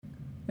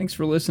Thanks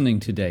for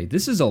listening today.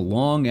 This is a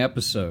long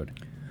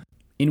episode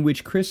in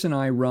which Chris and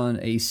I run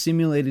a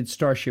simulated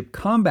Starship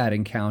combat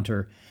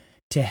encounter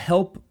to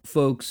help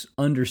folks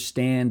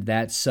understand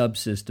that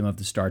subsystem of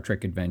the Star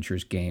Trek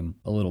Adventures game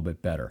a little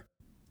bit better.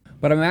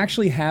 But I'm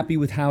actually happy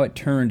with how it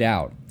turned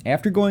out.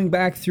 After going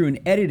back through and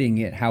editing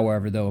it,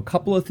 however, though, a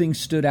couple of things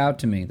stood out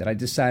to me that I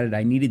decided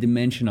I needed to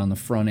mention on the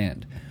front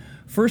end.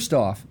 First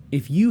off,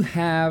 if you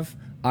have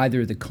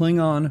either the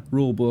Klingon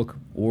rulebook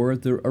or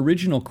the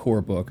original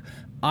core book,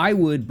 I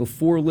would,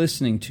 before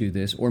listening to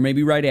this, or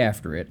maybe right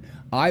after it,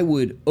 I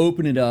would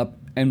open it up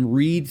and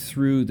read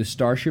through the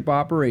Starship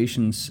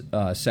Operations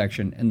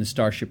section and the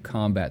Starship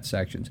Combat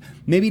sections.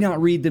 Maybe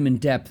not read them in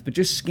depth, but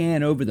just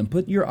scan over them.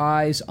 Put your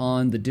eyes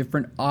on the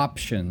different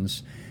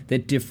options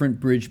that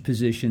different bridge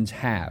positions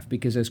have.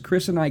 Because as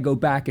Chris and I go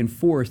back and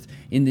forth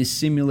in this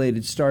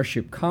simulated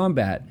Starship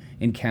Combat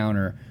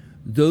encounter,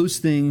 those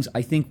things,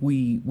 I think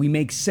we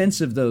make sense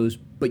of those,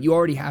 but you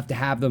already have to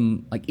have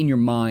them like in your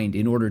mind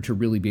in order to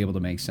really be able to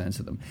make sense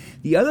of them.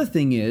 The other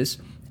thing is,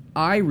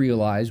 I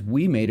realized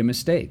we made a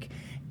mistake.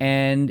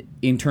 And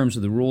in terms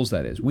of the rules,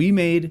 that is,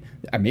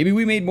 maybe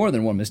we made more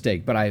than one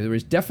mistake, but there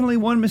was definitely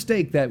one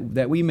mistake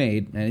that we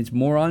made, and it's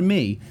more on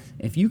me.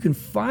 If you can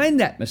find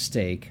that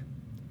mistake,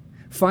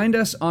 find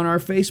us on our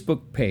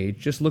Facebook page.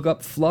 Just look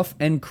up Fluff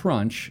and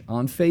Crunch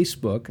on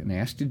Facebook and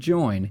ask to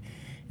join,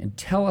 and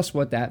tell us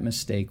what that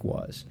mistake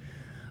was.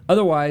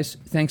 Otherwise,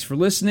 thanks for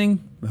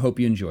listening. We hope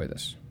you enjoy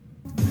this.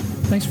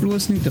 Thanks for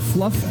listening to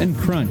Fluff and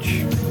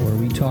Crunch, where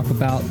we talk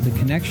about the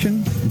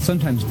connection and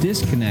sometimes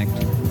disconnect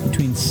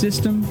between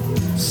system,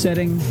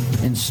 setting,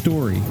 and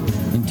story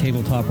in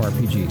tabletop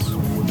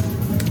RPGs.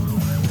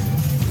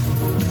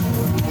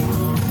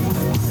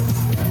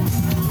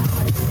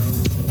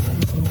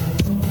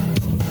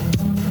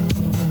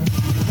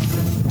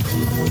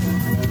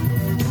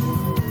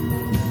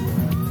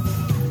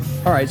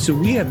 All right, so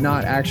we have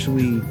not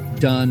actually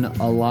done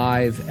a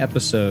live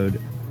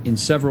episode in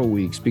several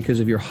weeks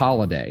because of your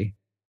holiday.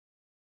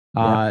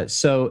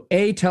 So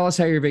A, tell us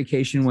how your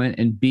vacation went,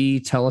 and B,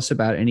 tell us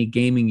about any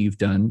gaming you've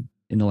done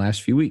in the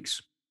last few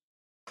weeks.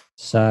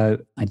 So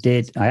I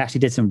actually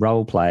did some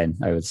role playing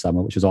over the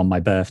summer, which was on my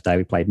birthday.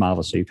 We played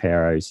Marvel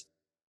Superheroes.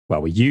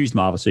 Well, we used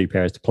Marvel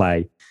Superheroes to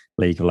play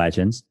League of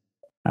Legends,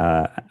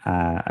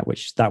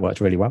 which that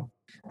worked really well.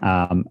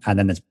 And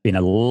then there's been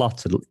a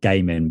lot of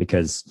gaming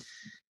because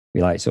we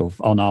sort of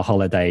on our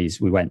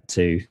holidays, we went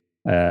to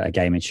a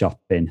gaming shop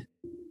in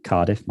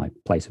Cardiff, my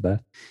place of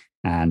birth,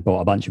 and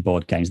bought a bunch of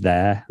board games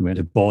there. We went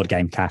to a board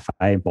game cafe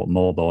and bought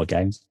more board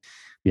games.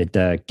 We had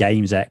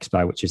Games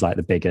Expo, which is like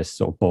the biggest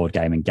sort of board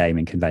game and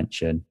gaming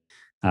convention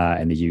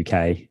in the UK,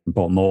 and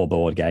bought more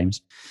board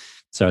games.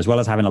 So as well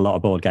as having a lot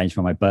of board games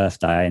for my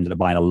birthday, I ended up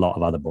buying a lot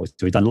of other boards.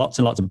 So we've done lots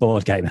and lots of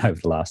board gaming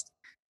over the last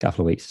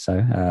couple of weeks or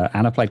so.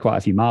 And I played quite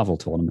a few Marvel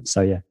tournaments.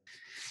 So yeah,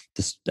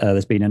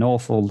 there's been an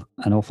awful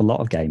lot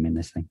of gaming in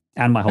this thing.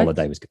 And my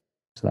holiday was good.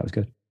 So that was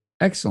good.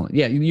 Excellent.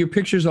 Yeah, your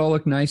pictures all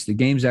look nice. The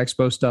Games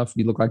Expo stuff,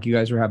 you look like you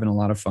guys are having a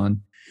lot of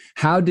fun.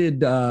 How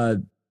did,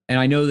 and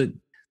I know that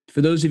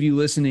for those of you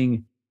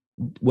listening,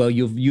 well,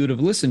 you'd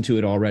have listened to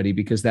it already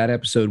because that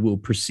episode will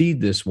precede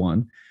this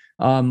one,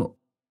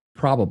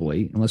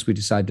 probably, unless we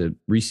decide to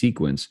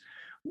resequence.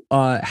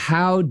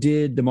 How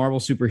did the Marvel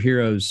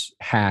Superheroes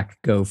hack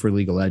go for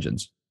League of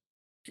Legends?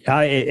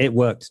 It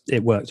worked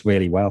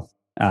really well.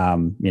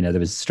 There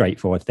was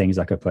straightforward things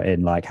I could put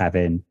in, like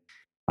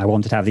I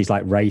wanted to have these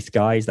like wraith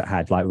guys that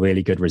had like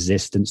really good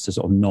resistance to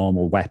sort of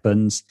normal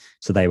weapons.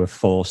 So they were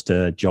forced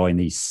to join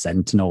these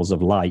Sentinels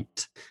of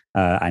Light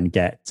and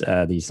get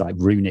these like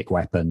runic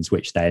weapons,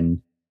 which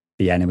then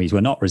the enemies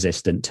were not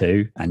resistant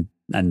to.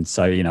 And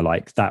so,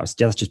 like that's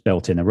just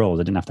built in the rules.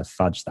 I didn't have to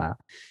fudge that.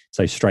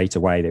 So straight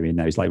away,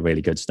 there was like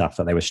really good stuff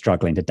that they were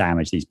struggling to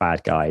damage these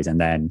bad guys. And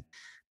then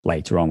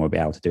later on, we'll be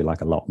able to do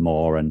like a lot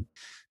more. And,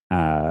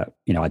 I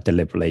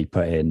deliberately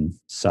put in,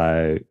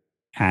 so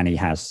Annie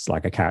has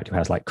like a character who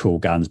has like cool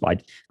guns,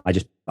 but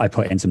I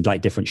put in some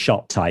like different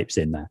shot types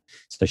in there,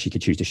 so she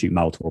could choose to shoot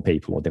multiple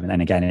people or different.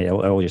 And again, it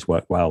all just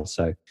worked well.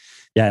 So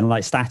yeah, and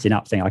like statting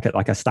up thing, I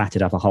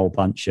statted up a whole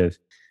bunch of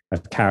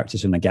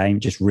characters from the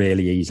game just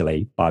really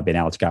easily by being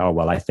able to go, oh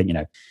well, I think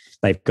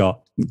they've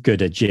got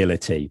good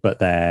agility, but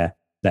their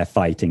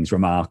fighting's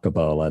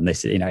remarkable, and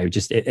this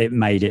it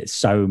made it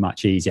so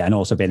much easier. And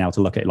also being able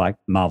to look at like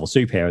Marvel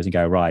superheroes and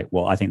go, right,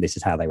 well, I think this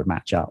is how they would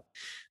match up.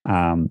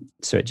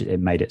 So it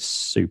made it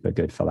super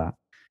good for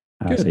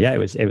that. So yeah, it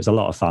was a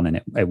lot of fun,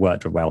 and it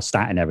worked well.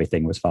 Stat and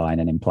everything was fine,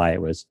 and in play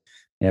it was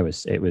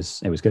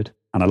good.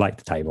 And I liked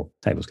the table.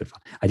 Table's good fun.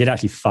 I did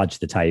actually fudge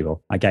the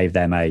table. I gave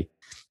them a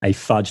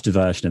fudged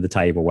version of the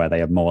table where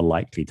they are more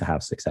likely to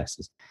have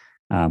successes.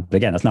 But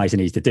again, that's nice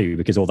and easy to do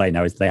because all they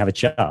know is they have a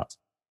chart.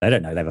 They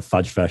don't know they have a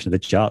fudged version of the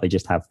chart. They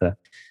just have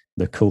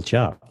the cool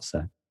chart.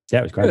 So yeah,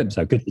 it was great. Good.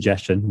 So good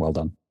suggestion. Well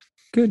done.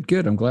 Good.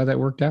 I'm glad that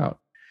worked out.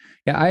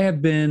 Yeah, I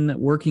have been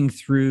working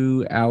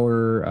through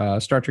our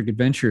Star Trek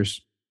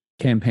Adventures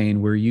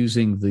campaign. We're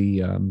using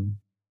the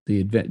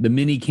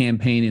mini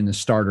campaign in the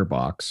starter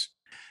box,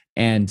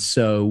 and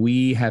so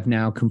we have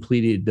now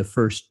completed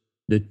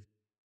the the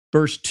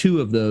first two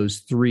of those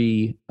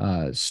three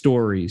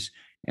stories,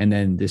 and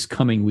then this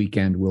coming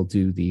weekend we'll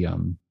do the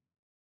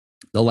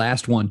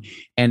last one.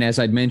 And as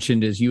I'd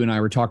mentioned, as you and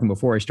I were talking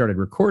before I started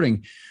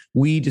recording,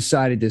 we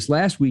decided this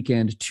last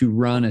weekend to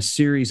run a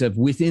series of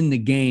within the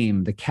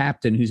game. The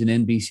captain, who's an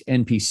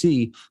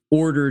NPC,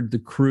 ordered the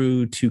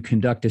crew to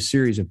conduct a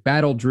series of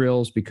battle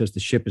drills because the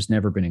ship has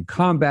never been in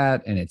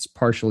combat and it's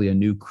partially a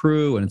new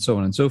crew and so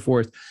on and so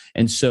forth.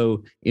 And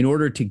so in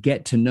order to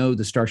get to know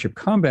the Starship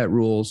Combat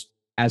rules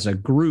as a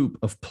group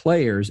of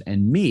players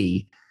and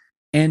me,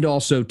 and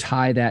also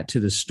tie that to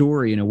the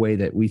story in a way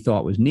that we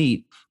thought was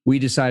neat, we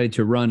decided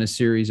to run a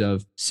series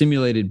of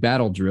simulated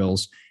battle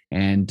drills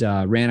and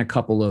ran a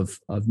couple of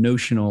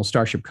notional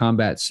Starship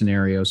Combat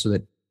scenarios so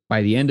that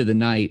by the end of the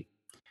night,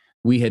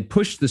 we had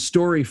pushed the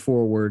story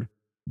forward,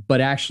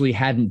 but actually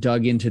hadn't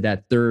dug into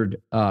that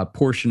third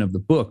portion of the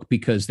book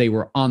because they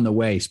were on the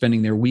way,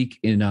 spending their week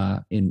in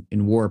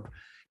warp,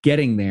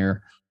 getting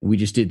there. And we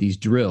just did these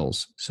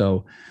drills.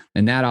 So,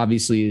 and that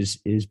obviously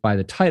is by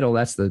the title.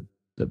 That's the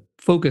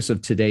focus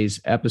of today's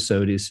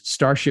episode is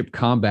Starship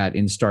Combat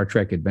in Star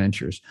Trek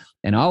Adventures.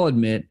 And I'll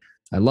admit,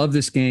 I love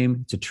this game.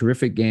 It's a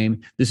terrific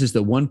game. This is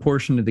the one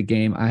portion of the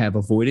game I have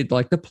avoided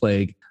like the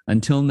plague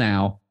until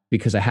now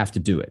because I have to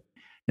do it.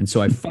 And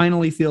so I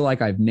finally feel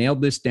like I've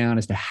nailed this down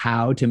as to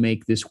how to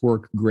make this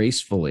work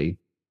gracefully.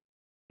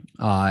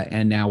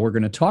 And now we're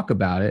going to talk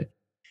about it.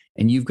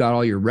 And you've got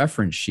all your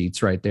reference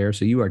sheets right there.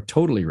 So you are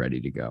totally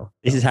ready to go.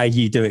 This is how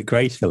you do it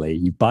gracefully.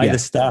 You buy the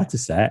starter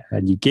set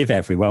and you give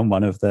everyone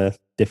one of the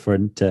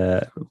different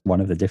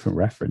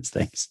reference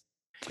things.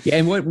 Yeah,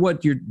 and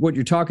what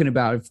you're talking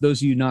about, for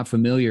those of you not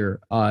familiar,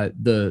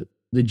 the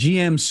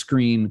GM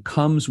screen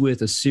comes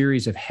with a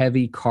series of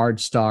heavy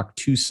cardstock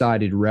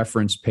two-sided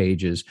reference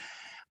pages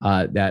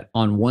that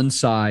on one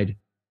side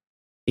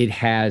it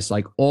has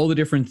like all the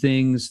different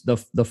things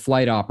the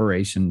flight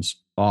operations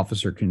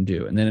officer can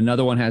do, and then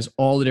another one has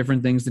all the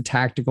different things the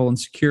tactical and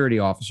security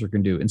officer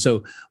can do. And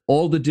so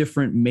all the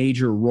different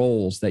major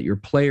roles that your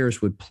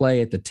players would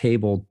play at the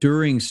table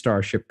during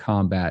Starship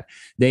Combat,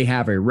 they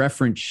have a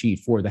reference sheet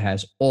for that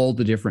has all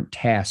the different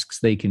tasks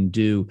they can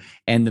do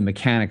and the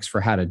mechanics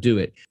for how to do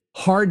it.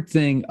 Hard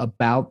thing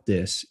about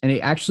this, and it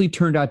actually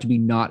turned out to be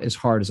not as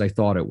hard as I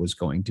thought it was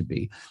going to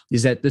be,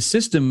 is that the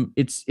system,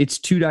 it's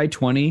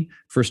 2die20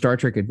 for Star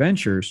Trek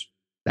Adventures.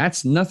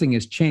 That's nothing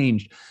has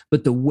changed,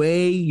 but the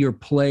way your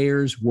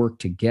players work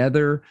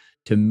together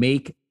to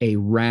make a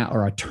round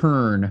or a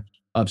turn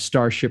of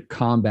Starship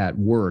Combat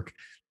work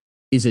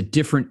is a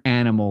different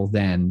animal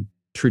than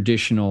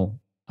traditional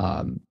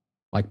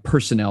like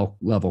personnel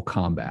level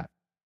combat.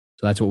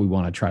 So that's what we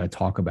want to try to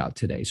talk about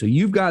today. So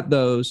you've got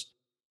those.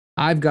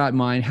 I've got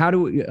mine. How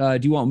do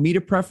you want me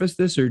to preface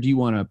this, or do you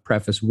want to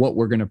preface what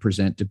we're going to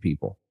present to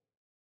people?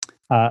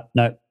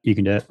 No, you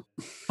can do it.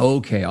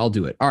 Okay, I'll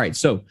do it. All right.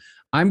 So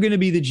I'm going to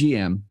be the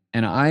GM,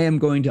 and I am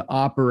going to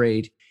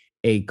operate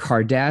a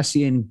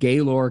Cardassian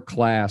Gaylord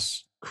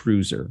class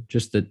cruiser,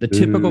 just the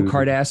typical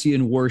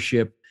Cardassian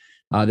warship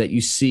that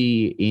you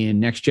see in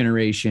Next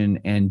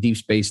Generation and Deep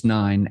Space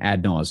Nine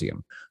ad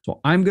nauseum. So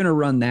I'm going to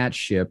run that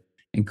ship,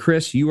 and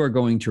Chris, you are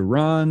going to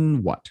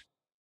run what?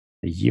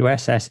 The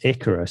USS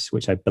Icarus,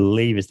 which I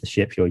believe is the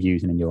ship you're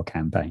using in your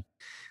campaign,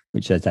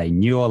 which is a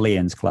New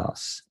Orleans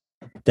class,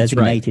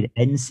 designated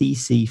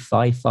NCC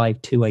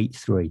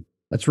 55283.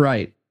 That's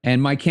right.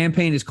 And my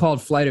campaign is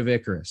called Flight of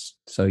Icarus.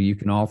 So you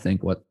can all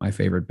think what my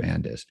favorite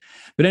band is.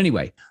 But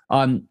anyway,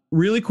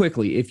 really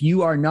quickly, if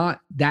you are not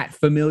that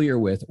familiar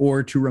with,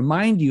 or to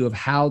remind you of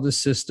how the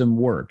system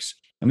works,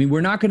 I mean,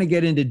 we're not going to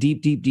get into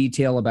deep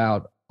detail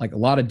about like a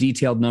lot of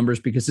detailed numbers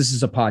because this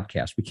is a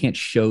podcast. We can't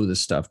show this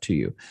stuff to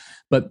you.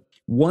 But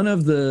one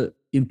of the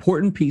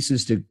important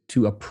pieces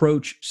to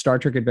approach Star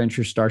Trek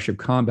Adventure Starship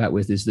Combat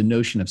with is the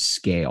notion of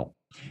scale.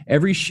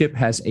 Every ship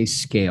has a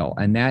scale,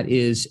 and that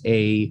is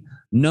a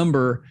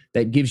number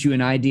that gives you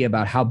an idea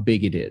about how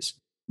big it is.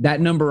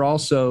 That number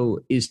also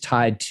is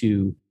tied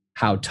to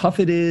how tough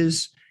it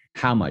is,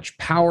 how much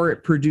power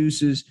it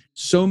produces.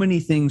 So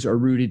many things are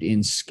rooted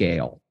in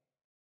scale.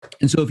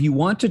 And so if you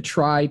want to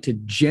try to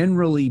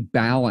generally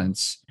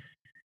balance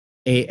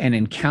an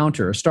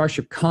encounter, a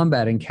Starship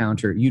Combat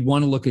encounter, you'd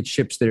want to look at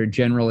ships that are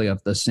generally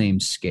of the same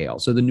scale.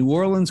 So the New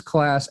Orleans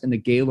class and the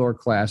Gaylord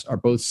class are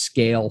both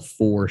scale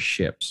 4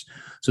 ships.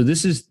 So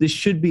this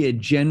should be a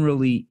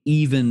generally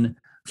even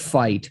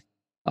fight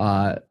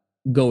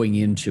going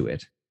into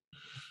it.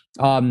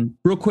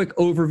 Real quick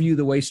overview,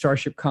 the way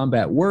Starship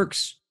Combat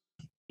works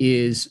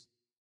is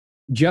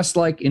just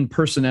like in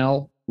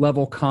personnel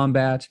level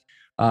combat,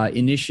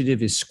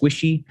 initiative is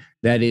squishy.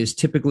 That is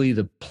typically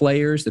the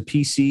players, a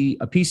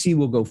PC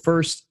will go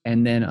first,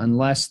 and then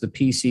unless the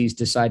PCs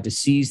decide to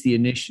seize the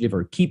initiative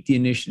or keep the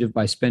initiative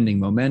by spending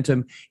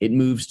momentum, it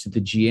moves to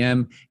the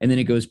GM, and then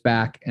it goes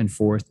back and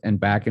forth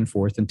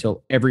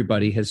until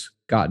everybody has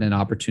gotten an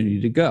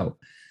opportunity to go.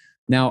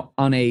 Now,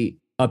 on a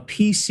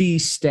PC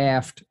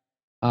staffed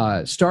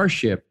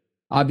starship,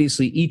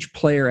 obviously each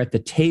player at the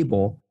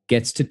table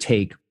gets to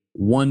take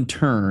one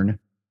turn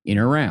in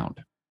a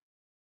round.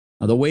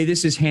 The way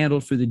this is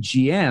handled for the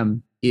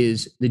GM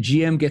is the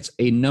GM gets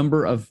a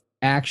number of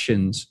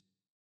actions,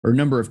 or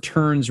number of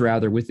turns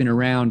rather, within a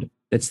round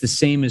that's the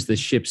same as the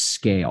ship's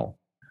scale.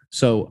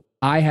 So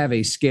I have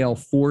a scale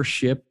 4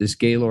 ship, this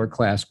Gaylord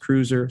class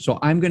cruiser. So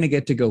I'm going to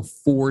get to go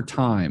 4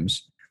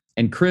 times.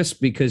 And Chris,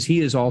 because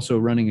he is also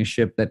running a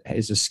ship that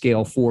is a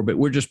scale 4, but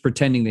we're just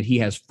pretending that he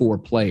has 4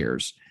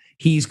 players,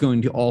 he's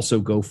going to also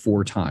go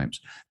 4 times.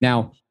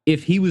 Now,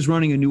 if he was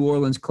running a New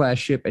Orleans class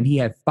ship and he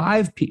had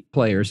 5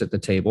 players at the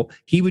table,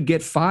 he would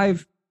get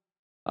 5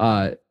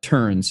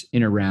 turns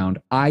in a round.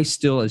 I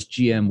still, as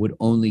GM, would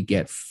only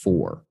get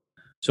 4.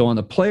 So on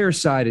the player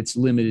side, it's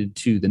limited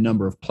to the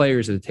number of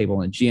players at the table.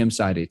 On the GM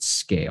side, it's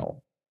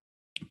scale.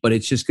 But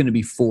it's just going to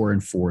be 4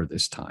 and 4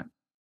 this time.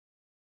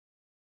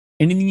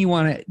 Anything you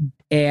want to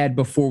add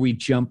before we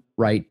jump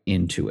right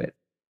into it?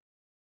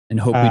 And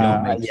hope we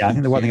don't make I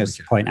think the one thing I was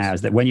to point out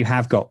is that when you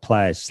have got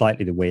players,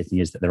 slightly the weird thing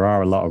is that there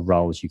are a lot of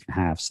roles you can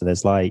have. So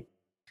there's I'm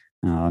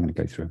going to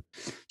go through.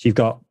 So you've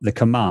got the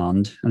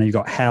command, and then you've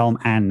got helm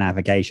and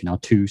navigation are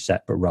 2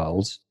 separate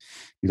roles.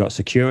 You've got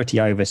security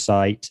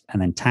oversight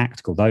and then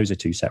tactical. Those are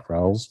 2 separate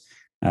roles.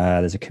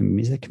 There's a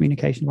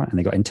communication one, and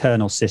they've got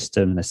internal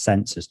system and the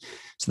sensors.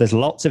 So there's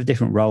lots of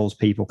different roles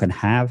people can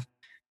have.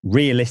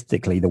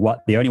 Realistically,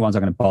 the only ones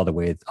I'm going to bother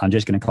with, I'm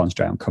just going to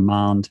concentrate on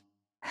command,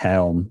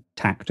 helm,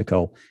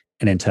 tactical,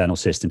 and internal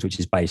systems, which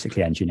is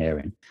basically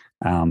engineering.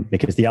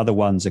 Because the other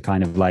ones are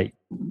kind of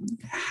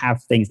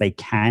have things they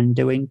can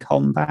do in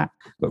combat,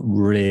 but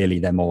really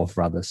they're more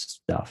for other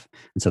stuff.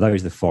 And so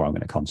those are the 4 I'm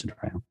going to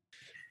concentrate on.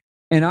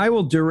 And I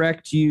will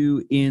direct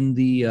you in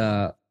the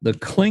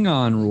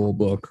Klingon rule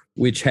book,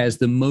 which has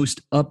the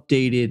most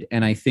updated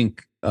and I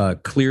think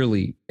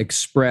clearly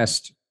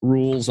expressed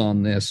rules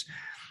on this.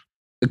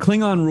 The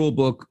Klingon rule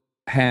book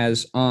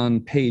has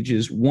on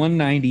pages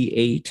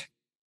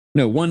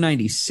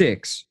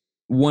 196,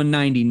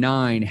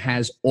 199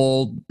 has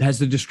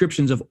the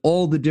descriptions of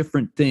all the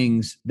different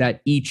things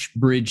that each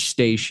bridge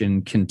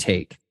station can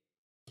take.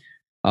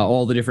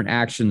 All the different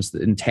actions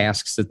and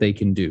tasks that they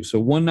can do. So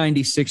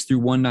 196 through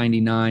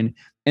 199,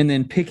 and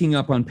then picking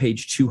up on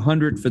page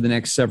 200 for the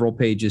next several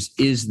pages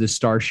is the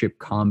Starship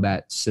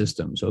Combat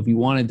System. So if you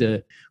wanted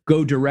to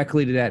go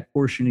directly to that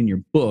portion in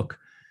your book,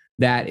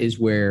 that is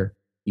where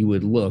you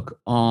would look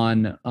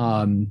on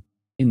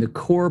in the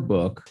core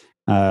book.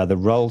 The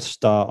roles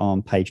start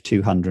on page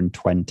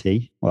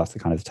 220. Well, that's the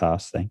kind of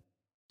task thing.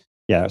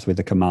 Yeah, it's with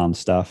the command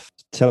stuff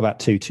till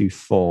about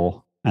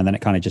 224. And then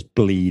it kind of just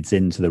bleeds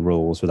into the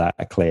rules without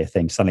a clear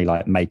thing.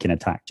 Suddenly, make an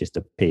attack just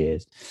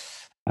appears.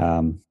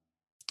 So,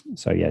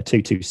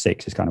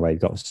 226 is kind of where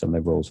you've got some of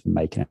the rules for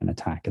making an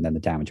attack, and then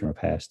the damage and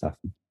repair stuff.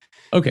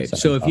 Okay,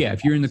 so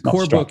if you're in the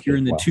core book, you're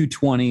in the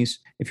 220s.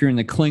 If you're in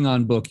the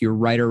Klingon book, you're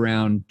right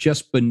around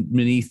just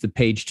beneath the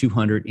page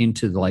 200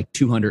 into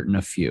 200 and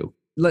a few.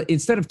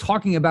 Instead of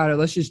talking about it,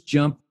 let's just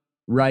jump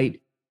right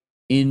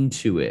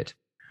into it.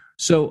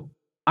 So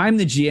I'm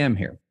the GM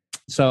here.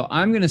 So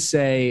I'm going to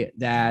say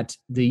that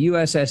the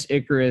USS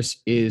Icarus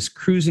is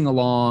cruising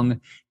along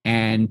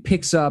and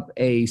picks up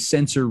a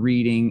sensor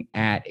reading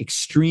at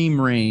extreme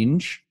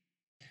range.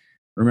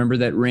 Remember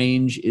that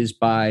range is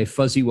by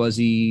fuzzy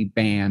wuzzy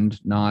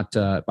band, not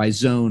by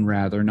zone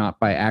rather, not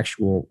by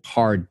actual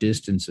hard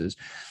distances.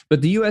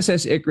 But the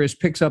USS Icarus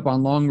picks up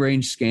on long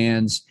range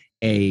scans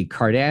a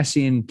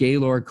Cardassian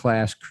Gaylord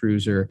class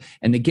cruiser.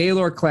 And the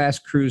Gaylord class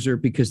cruiser,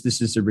 because this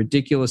is a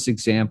ridiculous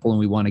example and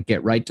we want to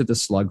get right to the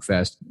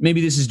slugfest, maybe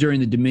this is during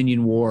the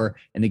Dominion War,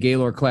 and the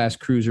Gaylord class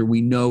cruiser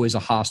we know is a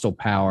hostile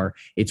power.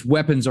 Its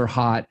weapons are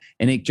hot,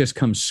 and it just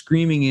comes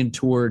screaming in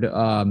toward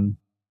the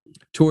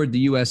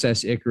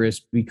USS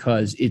Icarus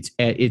because it's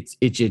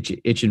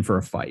itching for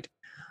a fight.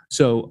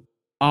 So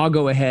I'll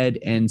go ahead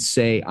and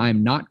say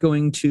I'm not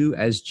going to,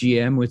 as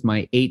GM, with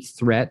my 8th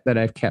threat that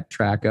I've kept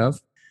track of.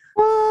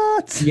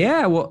 What?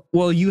 Yeah,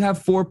 well, you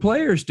have 4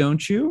 players,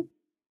 don't you?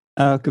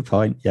 Oh, good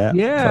point. Yeah.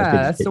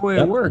 That's the way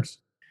it works.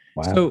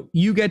 Wow. So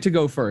you get to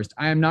go first.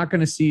 I am not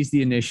going to seize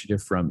the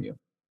initiative from you.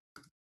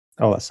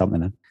 Oh, that's something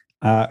then.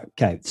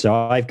 Okay, so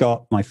I've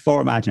got my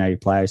 4 imaginary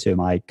players who are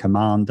my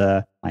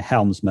commander, my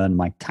helmsman,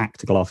 my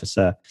tactical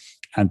officer,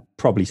 and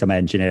probably some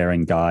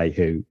engineering guy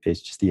who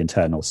is just the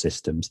internal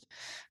systems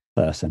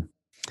person.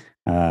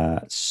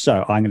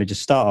 So I'm going to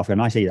just start off,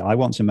 and I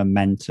want some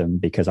momentum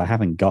because I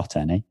haven't got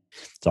any.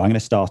 So I'm going to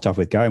start off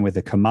with going with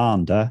the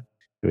commander,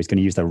 who is going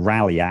to use the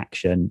rally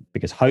action,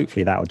 because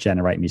hopefully that will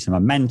generate me some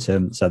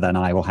momentum. So then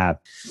I will have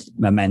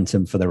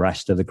momentum for the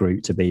rest of the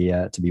group to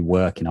be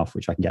working off,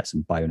 which I can get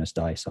some bonus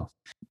dice off.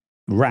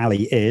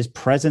 Rally is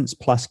presence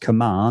plus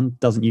command,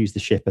 doesn't use the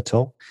ship at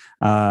all.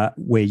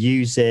 We're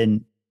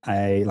using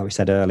like we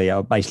said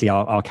earlier, basically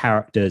our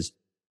characters,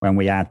 when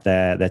we add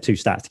their 2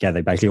 stats together,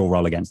 they basically all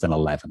roll against an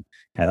 11.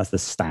 Okay, that's the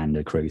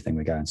standard crew thing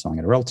we're going. So I'm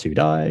going to roll 2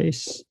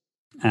 dice,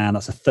 and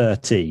that's a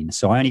 13.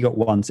 So I only got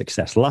 1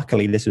 success.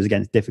 Luckily, this was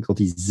against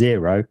difficulty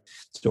 0.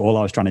 So all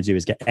I was trying to do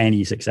is get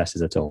any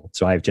successes at all.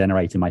 So I've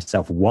generated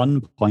myself 1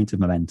 point of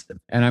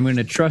momentum. And I'm going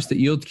to trust that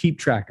you'll keep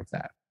track of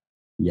that.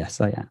 Yes,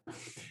 I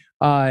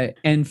am.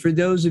 And for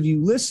those of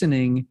you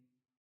listening,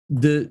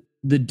 the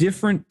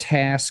different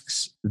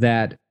tasks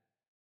that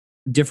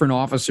different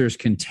officers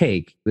can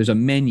take, there's a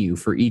menu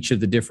for each of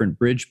the different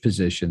bridge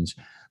positions.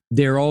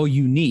 They're all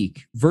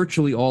unique.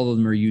 Virtually all of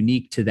them are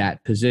unique to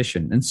that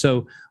position. And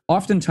so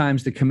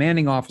oftentimes the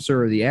commanding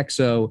officer or the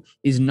XO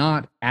is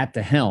not at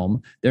the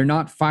helm. They're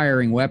not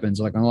firing weapons,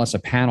 like unless a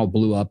panel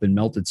blew up and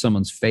melted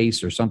someone's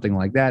face or something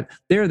like that.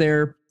 They're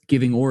there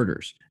giving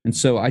orders. And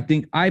so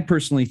I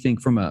personally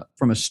think from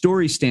a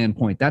story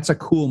standpoint, that's a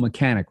cool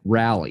mechanic,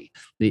 rally.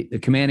 The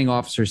commanding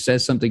officer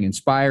says something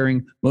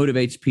inspiring,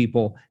 motivates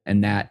people,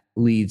 and that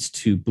leads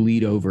to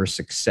bleed over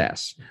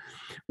success.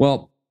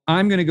 Well,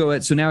 I'm going to go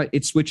ahead. So now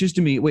it switches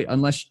to me. Wait,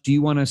 do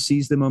you want to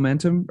seize the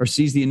momentum or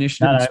seize the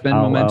initiative and spend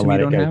momentum you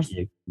don't have?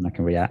 And I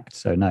can react.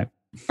 So no.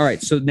 All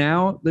right. So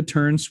now the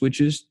turn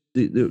switches,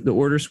 the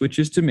order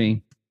switches to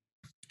me.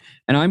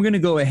 And I'm going to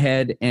go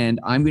ahead and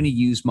I'm going to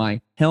use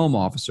my helm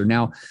officer.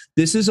 Now,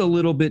 this is a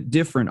little bit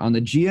different. On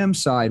the GM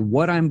side,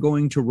 what I'm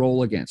going to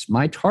roll against,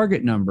 my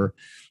target number,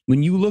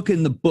 when you look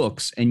in the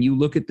books and you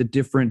look at the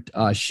different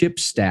ship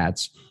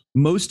stats,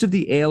 most of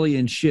the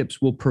alien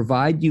ships will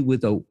provide you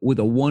with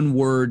a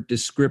one-word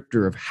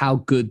descriptor of how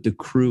good the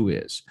crew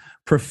is.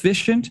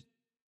 Proficient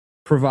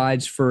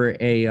provides for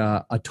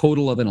a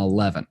total of an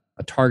 11,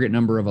 a target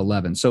number of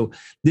 11. So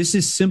this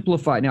is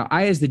simplified. Now,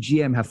 I, as the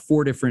GM, have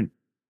 4 different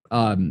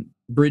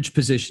bridge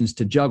positions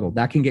to juggle.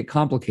 That can get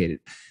complicated.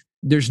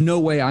 There's no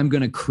way I'm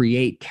going to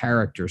create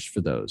characters for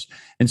those.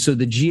 And so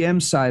the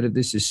GM side of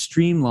this is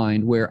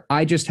streamlined, where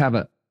I just have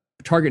a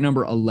target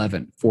number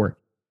 11 for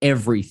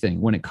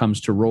everything when it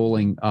comes to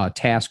rolling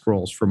task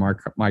rolls for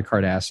my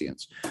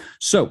Cardassians.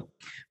 So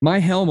my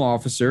helm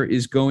officer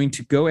is going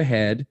to go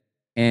ahead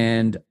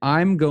and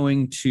I'm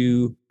going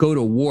to go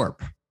to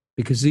warp,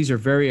 because these are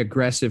very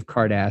aggressive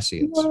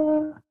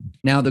Cardassians.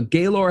 Now, the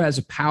Gaylor has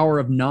a power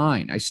of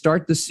 9. I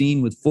start the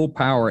scene with full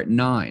power at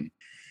 9.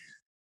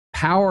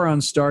 Power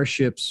on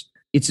starships,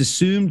 it's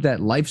assumed that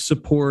life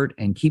support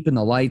and keeping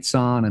the lights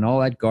on and all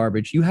that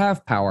garbage, you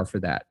have power for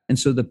that. And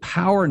so the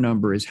power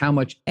number is how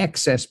much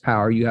excess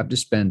power you have to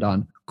spend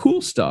on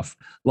cool stuff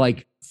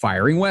like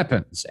firing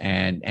weapons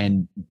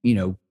and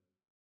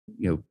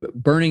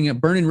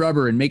burning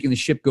rubber and making the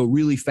ship go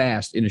really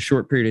fast in a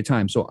short period of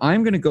time. So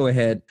I'm going to go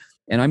ahead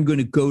and I'm going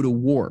to go to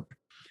warp,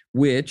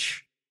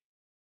 which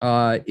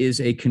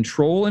is a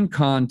control and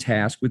con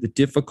task with a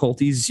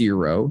difficulty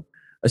 0,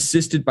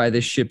 assisted by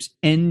the ship's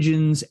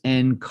engines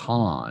and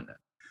con.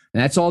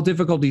 And that's all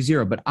difficulty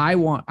 0. But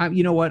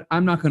you know what?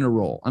 I'm not going to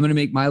roll. I'm going to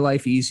make my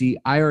life easy.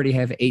 I already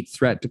have 8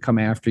 threat to come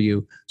after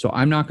you, so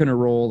I'm not going to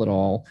roll at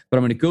all. But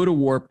I'm going to go to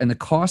warp, and the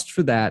cost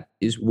for that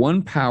is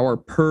 1 power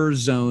per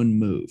zone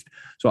moved.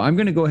 So I'm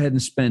going to go ahead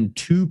and spend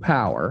 2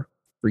 power,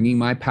 bringing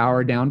my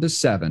power down to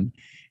 7.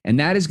 And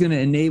that is going to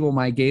enable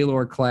my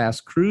Gaylor class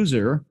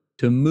cruiser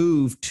to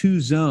move 2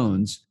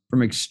 zones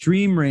from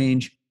extreme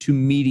range to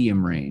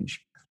medium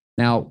range.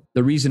 Now,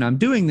 the reason I'm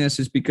doing this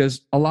is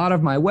because a lot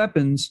of my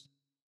weapons,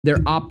 their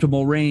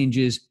optimal range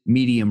is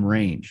medium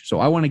range.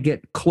 So I want to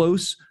get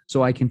close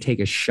so I can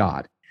take a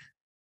shot.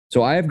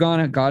 So I have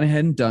gone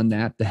ahead and done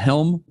that. The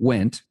helm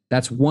went.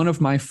 That's one of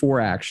my 4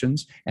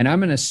 actions. And I'm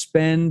going to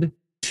spend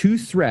 2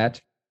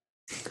 threat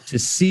to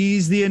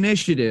seize the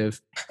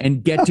initiative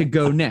and get to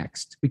go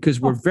next,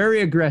 because we're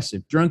very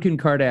aggressive, drunken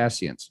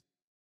Cardassians.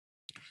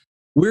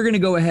 We're going to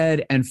go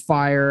ahead and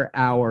fire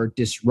our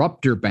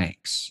disruptor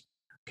banks.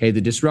 Okay,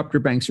 the disruptor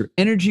banks are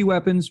energy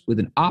weapons with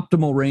an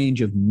optimal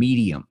range of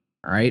medium.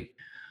 All right,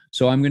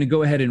 so I'm going to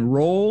go ahead and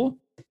roll.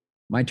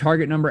 My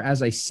target number,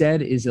 as I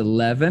said, is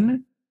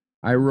 11.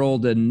 I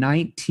rolled a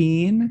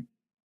 19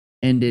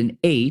 and an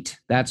 8.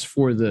 That's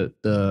for the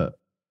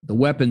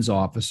weapons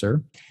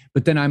officer.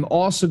 But then I'm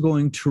also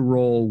going to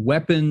roll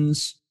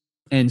weapons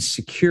and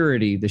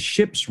security, the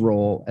ship's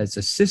roll, as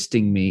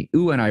assisting me.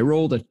 Ooh, and I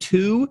rolled a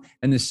 2,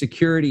 and the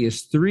security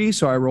is 3,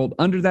 so I rolled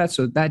under that,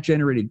 so that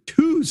generated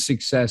 2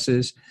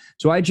 successes.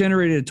 So I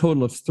generated a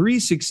total of 3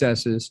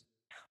 successes.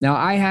 Now,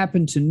 I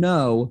happen to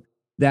know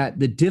that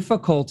the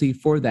difficulty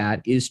for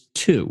that is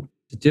 2.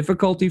 The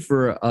difficulty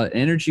for an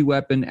energy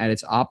weapon at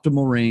its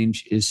optimal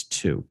range is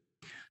 2.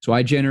 So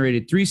I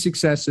generated 3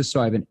 successes,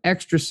 so I have an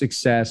extra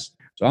success.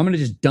 So I'm going to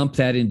just dump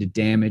that into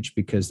damage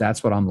because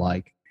that's what I'm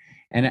like.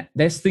 And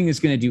this thing is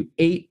going to do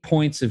 8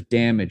 points of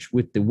damage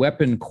with the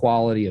weapon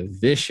quality of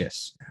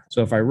vicious.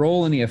 So if I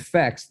roll any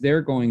effects,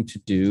 they're going to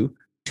do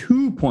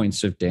 2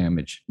 points of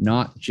damage,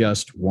 not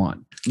just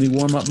 1. Let me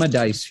warm up my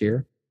dice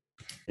here.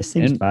 It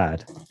seems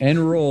bad.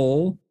 And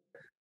roll.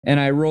 And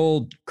I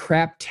rolled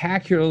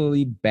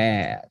craptacularly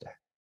bad.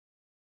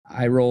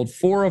 I rolled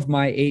 4 of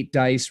my 8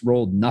 dice,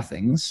 rolled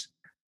nothings.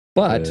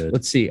 But Good.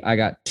 Let's see. I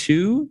got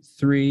 2,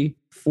 3,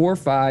 4,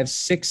 5,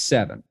 6,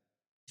 7.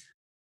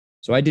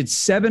 So I did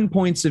 7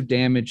 points of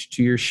damage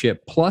to your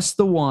ship, plus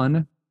the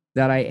 1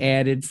 that I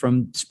added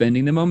from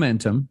spending the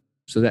momentum.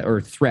 So that,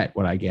 or threat,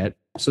 what I get.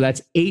 So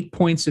that's 8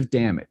 points of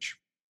damage.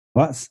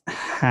 Well, that's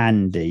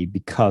handy,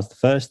 because the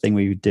first thing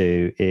we would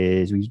do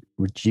is we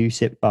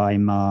reduce it by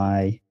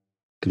because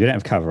we don't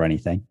have cover or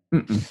anything.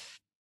 Mm-mm.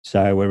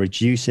 So we're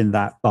reducing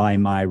that by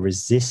my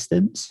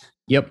resistance.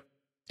 Yep.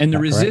 And the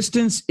Is that correct?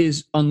 resistance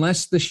is,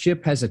 unless the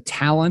ship has a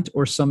talent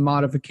or some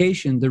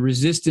modification, the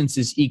resistance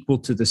is equal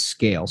to the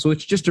scale. So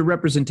it's just a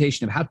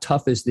representation of how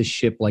tough is this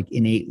ship, like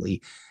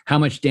innately. How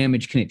much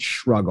damage can it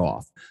shrug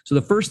off? So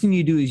the first thing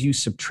you do is you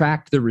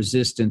subtract the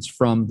resistance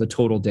from the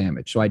total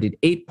damage. So I did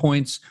 8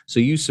 points. So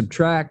you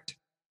subtract.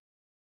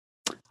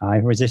 I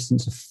have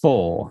resistance of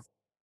 4.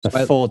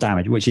 So 4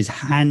 damage, which is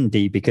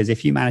handy because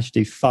if you manage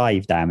to do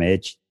 5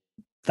 damage,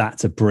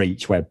 that's a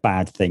breach where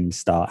bad things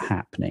start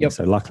happening. Yep.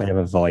 So luckily I've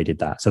avoided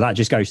that. So that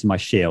just goes to my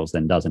shields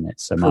then, doesn't it?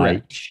 So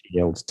Correct. my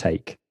shields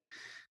take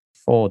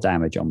 4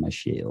 damage on my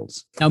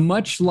shields. Now,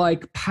 much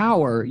like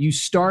power, you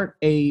start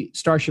a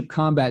Starship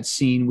combat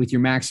scene with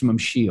your maximum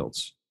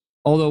shields.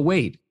 Although,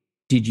 wait,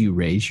 did you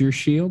raise your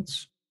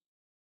shields?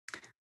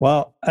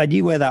 Well, I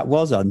knew where that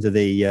was under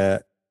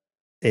the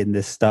in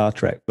the Star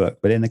Trek book,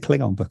 but in the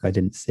Klingon book, I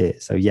didn't see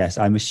it. So yes,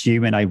 I'm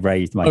assuming I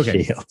raised my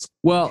shields.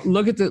 Well,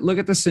 look at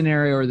the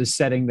scenario or the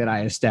setting that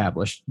I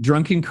established.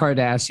 Drunken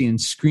Cardassian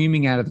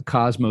screaming out of the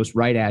cosmos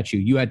right at you.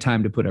 You had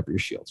time to put up your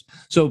shields.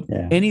 So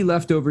any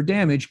leftover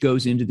damage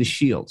goes into the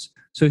shields.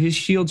 So his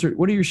shields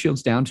what are your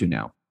shields down to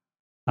now?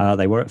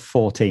 They were at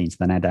 14, so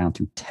they're now down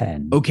to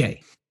 10.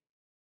 Okay.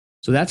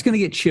 So that's going to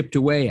get chipped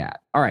away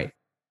at. All right.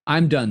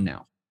 I'm done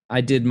now.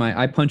 I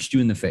punched you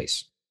in the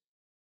face.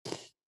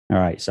 All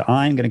right, so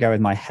I'm going to go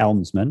with my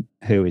helmsman,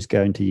 who is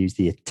going to use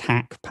the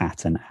attack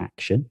pattern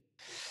action.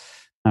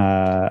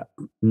 Not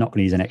going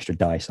to use an extra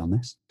dice on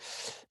this.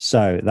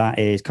 So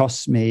that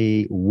costs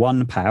me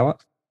 1 power.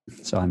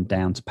 So I'm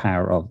down to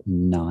power of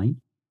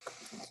 9.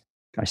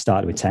 I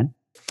started with 10.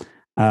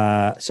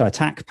 So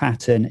attack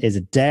pattern is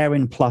a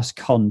daring plus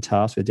con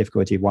task with a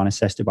difficulty of 1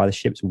 assessed by the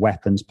ship's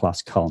weapons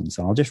plus con.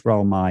 So I'll just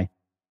roll my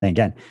thing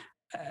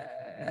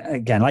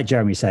again, like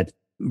Jeremy said,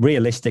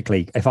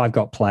 realistically, if I've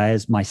got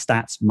players, my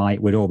stats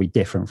would all be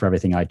different for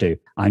everything I do.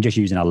 I'm just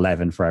using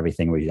 11 for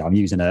everything we do. I'm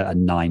using a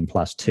 9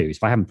 plus 2. So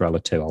if I haven't rolled a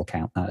 2, I'll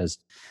count that as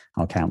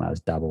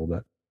double,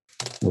 but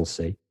we'll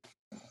see.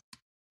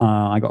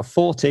 I got a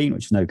 14,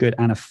 which is no good,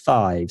 and a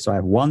 5. So I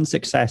have 1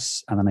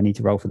 success, and then I need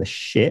to roll for the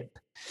ship.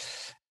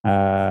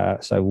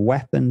 So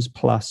weapons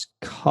plus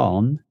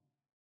con,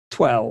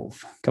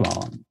 12. Come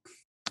on.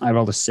 I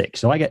rolled a 6.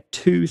 So I get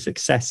 2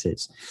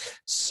 successes.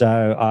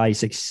 So I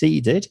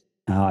succeeded.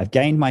 I've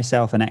gained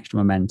myself an extra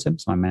momentum.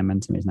 So my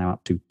momentum is now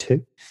up to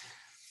 2.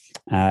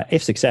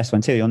 If successful,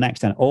 until your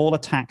next turn, all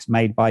attacks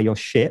made by your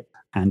ship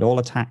and all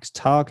attacks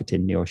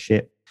targeting your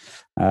ship.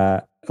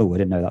 I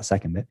didn't know that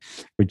second bit.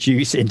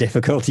 Reduce in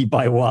difficulty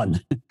by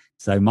 1.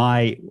 So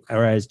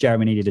whereas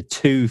Jeremy needed a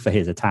 2 for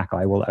his attack,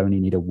 I will only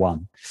need a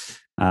 1.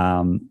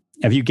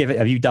 Have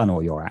you done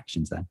all your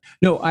actions then?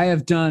 No, I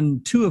have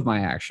done 2 of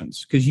my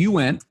actions because you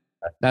went.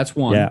 That's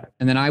 1. Yeah.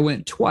 And then I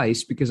went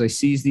twice because I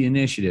seized the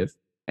initiative.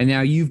 And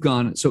now you've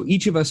gone. So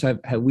each of us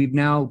we've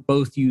now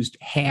both used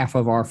half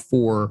of our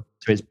 4.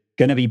 So it's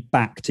going to be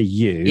back to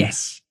you.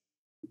 Yes.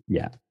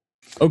 Yeah.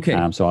 Okay.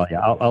 So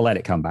I'll let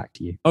it come back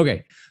to you.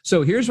 Okay.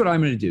 So here's what I'm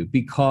going to do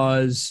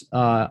because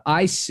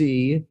I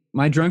see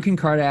my drunken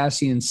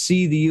Cardassians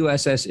see the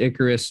USS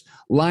Icarus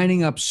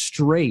lining up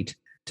straight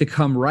to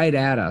come right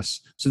at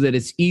us so that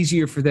it's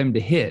easier for them to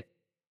hit.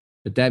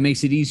 But that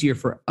makes it easier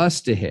for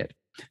us to hit.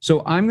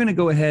 So I'm going to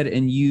go ahead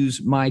and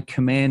use my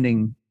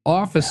commanding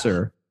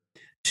officer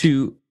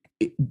to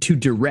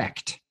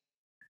direct.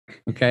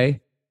 Okay.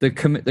 The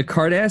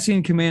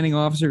Cardassian commanding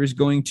officer is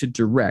going to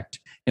direct.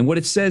 And what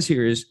it says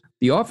here is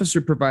the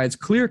officer provides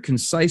clear,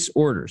 concise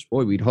orders.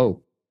 Boy, we'd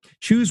hope.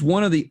 Choose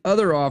one of the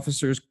other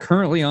officers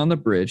currently on the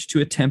bridge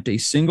to attempt a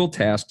single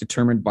task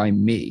determined by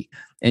me.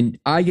 And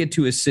I get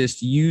to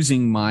assist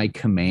using my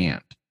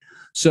command.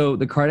 So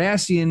the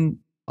Cardassian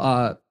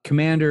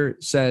commander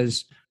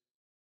says,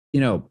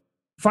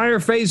 fire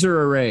phaser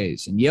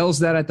arrays, and yells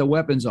that at the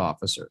weapons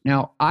officer.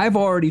 Now, I've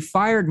already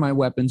fired my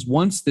weapons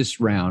once this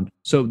round,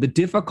 so the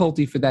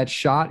difficulty for that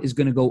shot is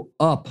going to go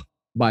up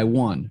by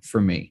 1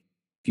 for me.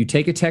 If you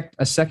take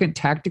a second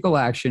tactical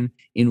action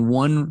in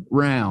 1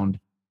 round,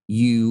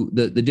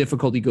 the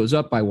difficulty goes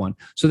up by 1.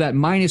 So that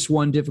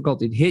 -1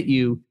 difficulty to hit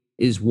you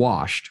is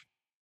washed.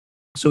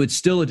 So it's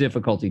still a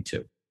difficulty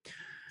 2.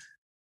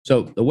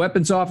 So the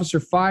weapons officer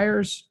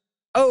fires.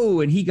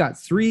 Oh, and he got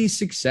 3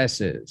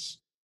 successes.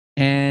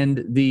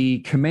 And the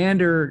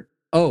commander,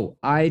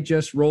 I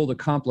just rolled a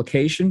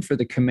complication for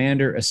the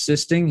commander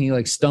assisting.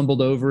 He stumbled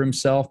over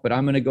himself, but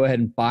I'm going to go ahead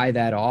and buy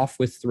that off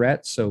with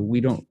threat so we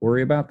don't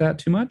worry about that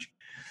too much.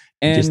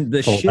 And just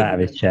the pulled ship out of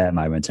his chair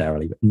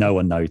momentarily, but no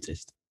one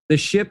noticed. The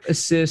ship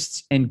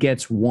assists and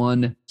gets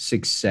 1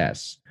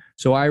 success.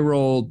 So I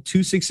rolled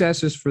 2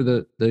 successes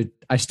for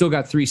I still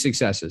got 3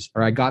 successes,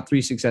 or I got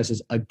 3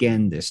 successes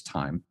again this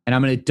time. And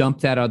I'm going to dump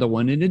that other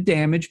one into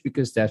damage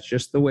because that's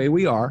just the way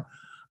we are.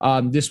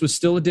 This was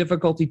still a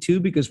difficulty 2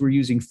 because we're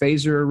using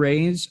phaser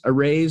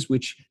arrays,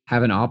 which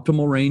have an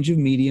optimal range of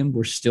medium.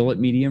 We're still at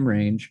medium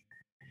range.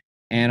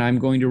 And I'm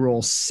going to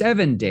roll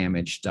 7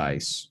 damage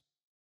dice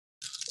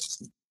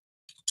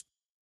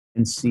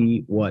and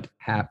see what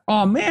happens.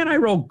 Oh, man, I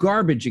rolled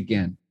garbage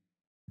again.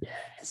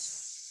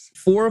 Yes.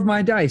 4 of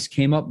my dice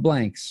came up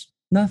blanks.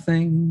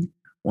 Nothing.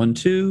 1,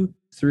 2,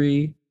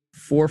 3,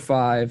 4,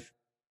 5,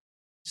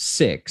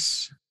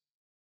 6.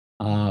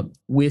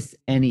 With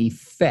an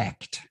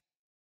effect.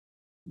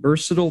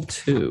 Versatile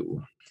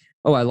 2.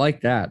 Oh, I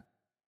like that.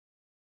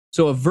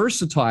 So a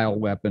versatile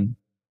weapon,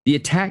 the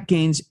attack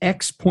gains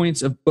X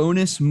points of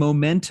bonus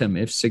momentum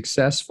if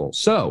successful.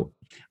 So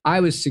I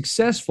was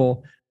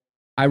successful.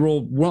 I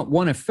rolled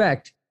one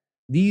effect.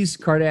 These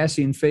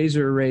Cardassian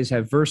phaser arrays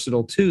have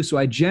versatile 2, so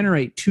I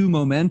generate 2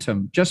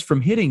 momentum just from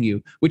hitting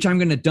you, which I'm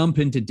going to dump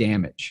into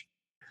damage.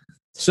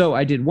 So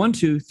I did 1,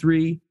 2,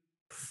 3,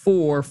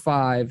 4,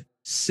 5,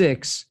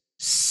 6,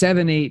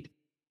 7, 8,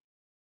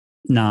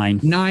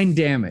 9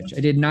 damage.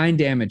 I did 9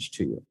 damage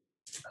to you.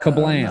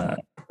 Kablam.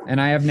 And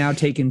I have now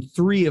taken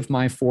 3 of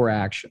my 4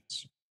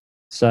 actions.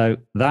 So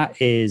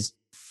that is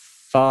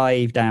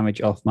 5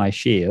 damage off my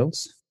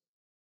shields.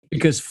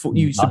 Because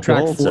you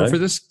subtract 4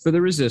 for the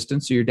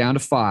resistance, so you're down to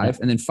 5,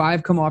 and then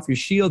 5 come off your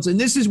shields. And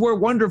this is where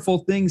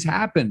wonderful things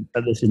happen.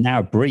 But this is now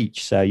a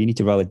breach, so you need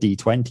to roll a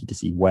d20 to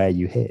see where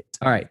you hit.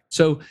 All right.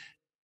 So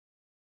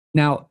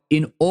now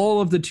in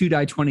all of the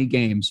 2die20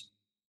 games,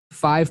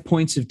 5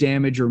 points of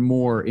damage or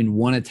more in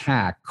one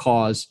attack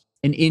cause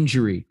an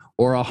injury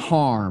or a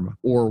harm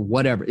or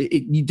whatever.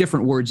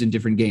 Different words in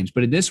different games.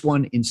 But in this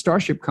one, in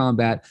Starship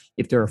Combat,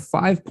 if there are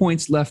 5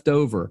 points left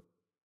over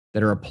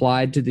that are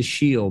applied to the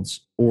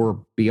shields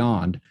or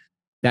beyond,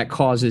 that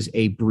causes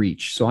a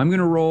breach. So I'm going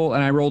to roll,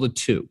 and I rolled a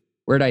 2.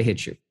 Where'd I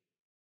hit you?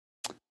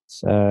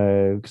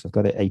 So, because I've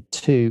got it, a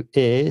 2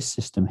 is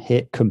system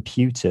hit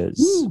computers.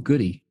 Ooh,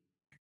 goody.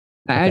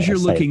 As you're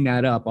looking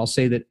that up, I'll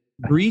say that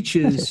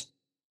breaches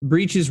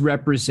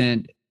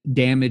represent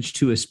damage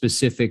to a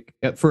specific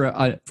for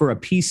a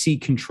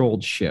PC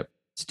controlled ship.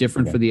 It's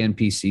different for the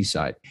NPC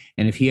side.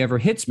 And if he ever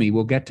hits me,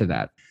 we'll get to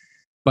that.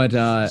 But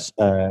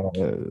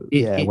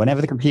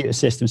whenever the computer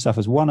system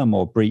suffers one or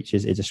more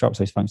breaches, it disrupts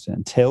those functions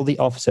until the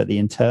officer at the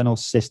internal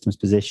systems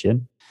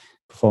position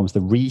performs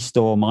the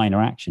restore minor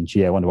action.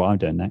 Gee, I wonder what I'm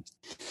doing next.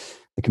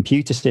 The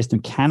computer system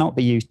cannot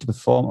be used to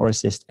perform or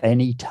assist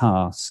any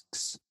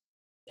tasks.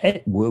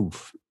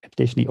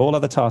 Additionally, all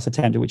other tasks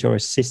attempted which are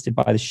assisted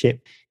by the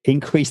ship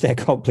increase their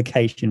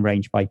complication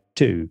range by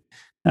 2.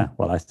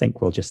 Well, I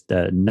think we'll just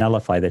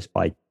nullify this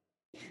by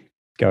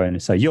going.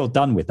 So you're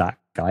done with that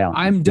guy, aren't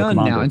you? I'm done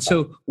now. And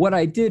so what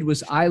I did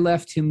was I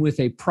left him with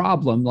a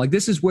problem. Like,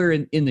 this is where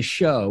in the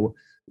show,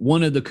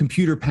 one of the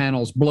computer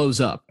panels blows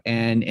up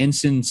and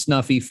Ensign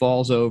Snuffy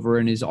falls over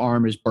and his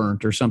arm is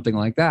burnt or something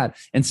like that.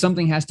 And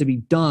something has to be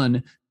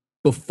done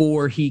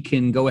before he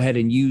can go ahead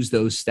and use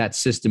that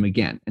system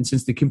again. And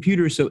since the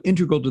computer is so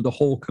integral to the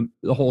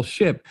whole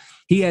ship,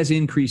 he has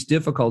increased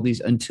difficulties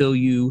until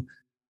you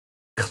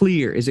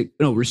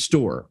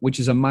restore, which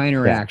is a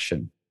minor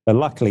action. But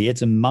luckily,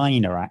 it's a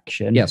minor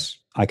action. Yes.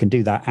 I can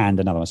do that and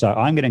another one. So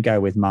I'm going to go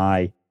with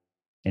my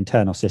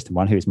internal system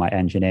one, who's my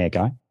engineer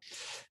guy.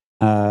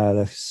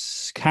 The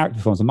character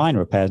performs a minor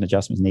repairs and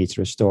adjustments needed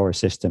to restore a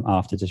system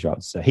after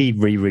disruption. So he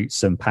reroutes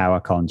some power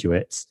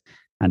conduits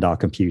and our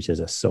computers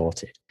are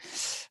sorted.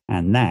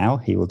 And now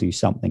he will do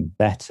something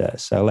better.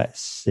 So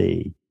let's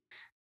see.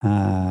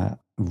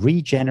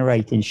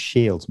 Regenerating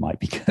shields might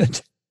be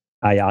good.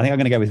 I think I'm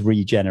going to go with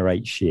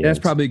regenerate shields. That's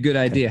probably a good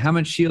idea. How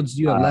much shields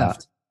do you have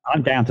left?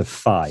 I'm down to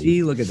 5.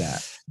 See, look at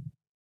that.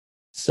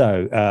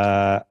 So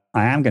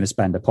I am going to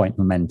spend a point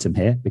momentum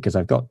here because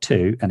I've got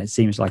 2 and it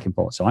seems like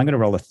important. So I'm going to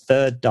roll a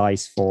 3rd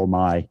dice for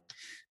my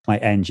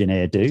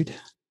engineer dude.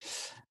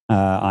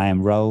 I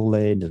am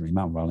rolling, doesn't really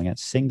matter, I'm rolling at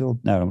single.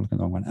 No, I'm looking at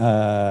the wrong one.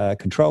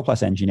 Control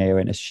plus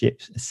engineering, a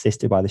ship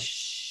assisted by the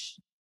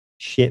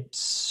ship's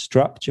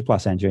structure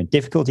plus engineering.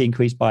 Difficulty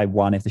increased by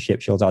 1 if the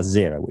ship shields are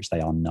 0, which they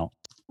are not.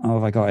 Oh,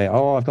 have I got it?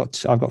 Oh, I've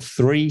got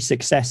 3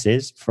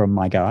 successes from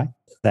my guy.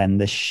 Then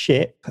the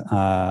ship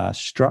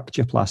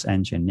structure plus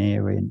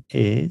engineering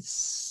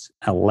is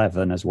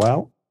 11 as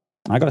well.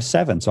 I got a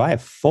 7, so I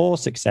have 4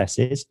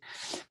 successes,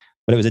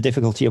 but it was a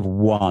difficulty of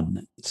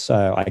 1.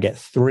 So I get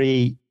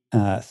 3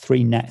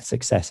 net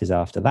successes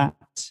after that.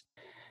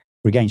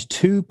 Regains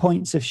 2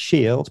 points of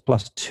shield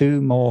plus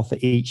 2 more for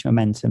each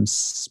momentum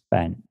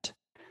spent.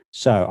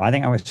 So I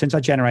think since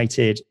I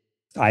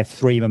have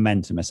 3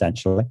 momentum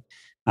essentially.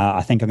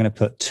 I think I'm going to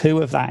put 2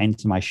 of that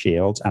into my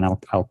shields and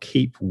I'll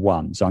keep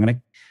 1. So I'm going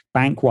to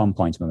bank 1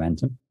 point of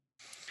momentum.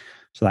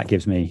 So that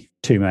gives me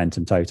 2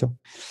 momentum total.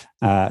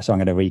 So I'm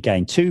going to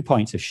regain 2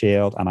 points of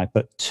shield and I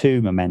put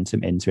 2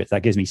 momentum into it.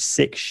 That gives me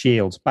 6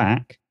 shields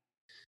back,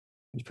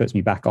 which puts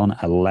me back on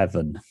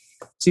 11.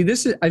 See,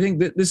 I think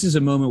this is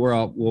a moment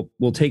where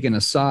we'll take an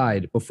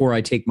aside before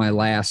I take my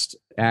last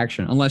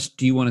action. Unless,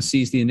 do you want to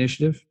seize the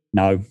initiative?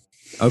 No.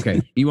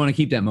 Okay. You want to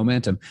keep that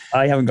momentum.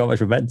 I haven't got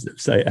much momentum,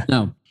 so yeah.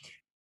 No.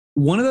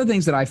 One of the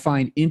things that I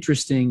find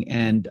interesting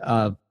and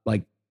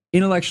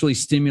intellectually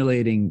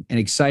stimulating and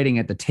exciting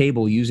at the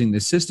table using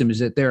this system is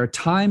that there are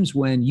times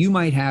when you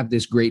might have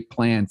this great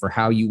plan for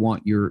how you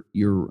want your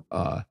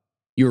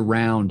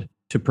round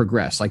to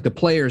progress. Like the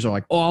players are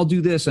like, oh, I'll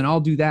do this and I'll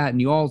do that. And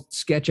you all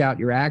sketch out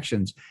your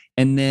actions.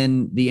 And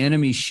then the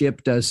enemy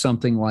ship does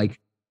something like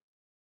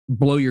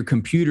blow your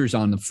computers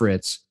on the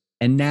fritz.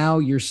 And now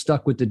you're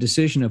stuck with the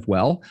decision of,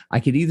 well, I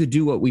could either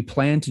do what we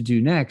plan to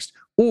do next,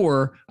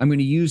 or I'm going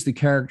to use the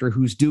character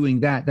who's doing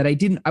that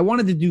I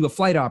wanted to do a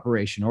flight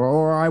operation,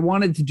 or I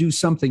wanted to do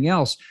something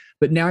else.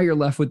 But now you're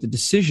left with the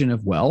decision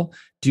of, well,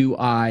 do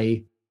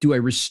I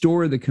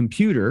restore the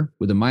computer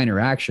with a minor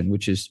action,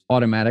 which is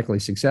automatically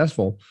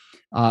successful,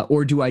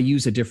 or do I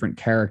use a different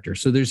character?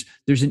 So there's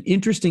an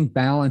interesting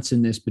balance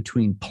in this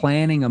between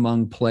planning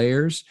among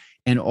players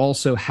and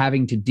also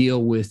having to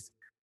deal with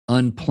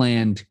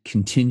unplanned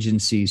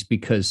contingencies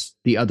because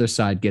the other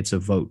side gets a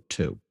vote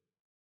too.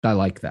 I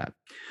like that.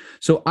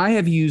 So I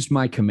have used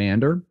my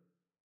commander.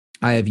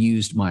 I have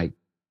used my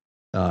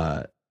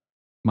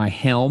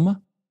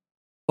helm.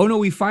 Oh no,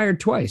 we fired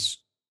twice.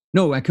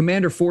 No, my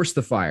commander forced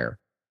the fire,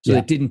 so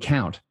it didn't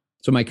count.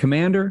 So my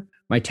commander,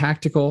 my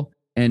tactical,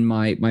 and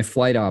my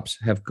flight ops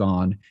have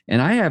gone,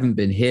 and I haven't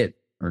been hit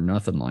or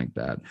nothing like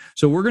that.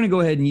 So we're going to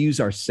go ahead and use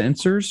our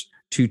sensors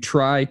to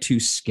try to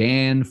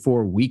scan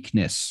for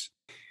weakness,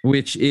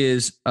 which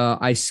is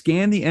I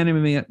scan the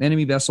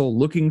enemy vessel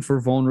looking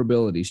for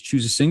vulnerabilities.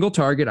 Choose a single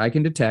target I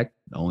can detect,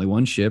 only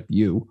one ship,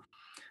 you.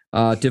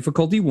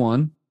 Difficulty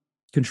 1,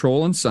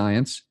 control and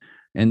science,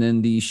 and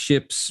then the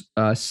ship's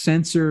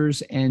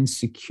sensors and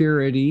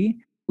security,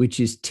 which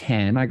is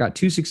 10. I got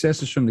 2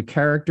 successes from the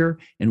character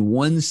and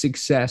 1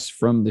 success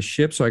from the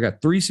ship. So I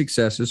got 3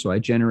 successes. So I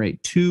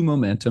generate 2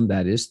 momentum.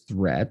 That is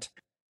threat.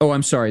 Oh,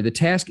 I'm sorry. The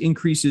task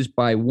increases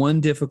by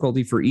 1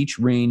 difficulty for each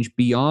range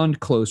beyond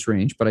close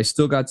range, but I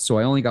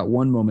only got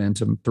 1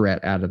 momentum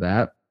threat out of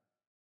that.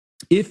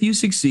 If you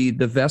succeed,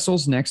 the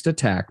vessel's next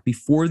attack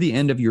before the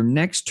end of your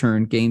next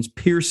turn gains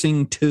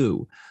piercing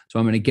 2. So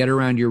I'm going to get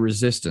around your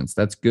resistance.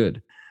 That's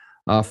good.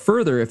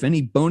 Further, if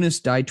any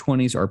bonus die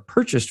 20s are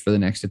purchased for the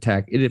next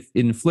attack, it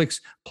inflicts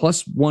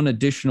 +1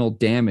 additional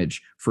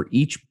damage for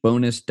each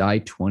bonus die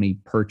 20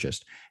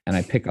 purchased. And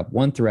I pick up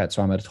 1 threat,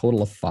 so I'm at a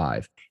total of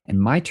 5. And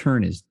my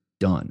turn is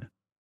done.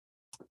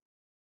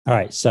 All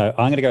right, so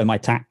I'm going to go with my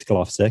tactical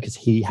officer because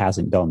he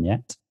hasn't gone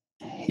yet.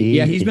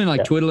 He's been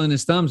like twiddling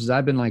his thumbs as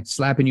I've been like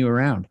slapping you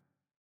around.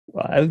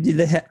 Well,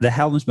 the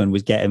helmsman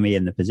was getting me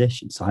in the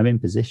position, so I'm in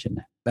position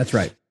now. That's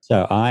right.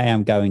 So I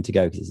am going to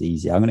go, because it's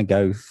easy, I'm going to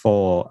go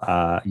for,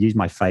 use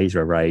my phaser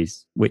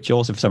arrays, which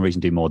also for some reason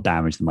do more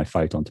damage than my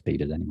photon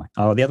torpedoes anyway.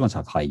 Oh, the other ones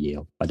have high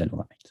yield. I don't know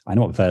what that means. I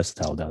know what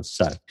versatile does.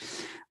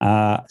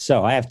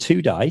 So I have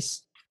 2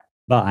 dice,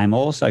 but I'm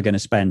also going to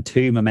spend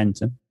 2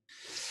 momentum,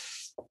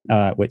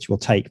 which will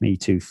take me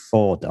to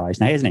 4 dice.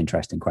 Now, here's an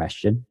interesting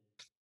question.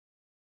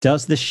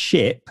 Does the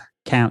ship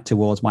count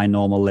towards my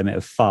normal limit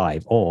of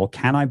 5, or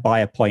can I buy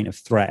a point of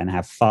threat and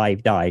have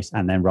 5 dice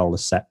and then roll a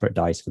separate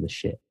dice for the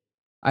ship?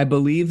 I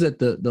believe that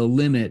the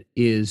limit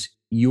is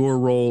your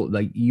role,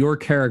 like your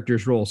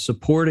character's role.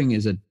 Supporting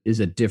is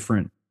a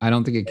different. I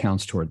don't think it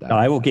counts toward that.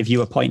 I will give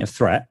you a point of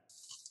threat.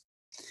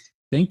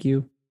 Thank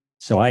you.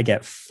 So I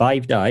get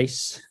 5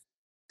 dice.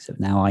 So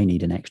now I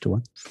need an extra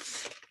one,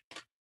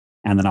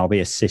 and then I'll be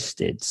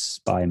assisted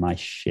by my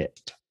ship.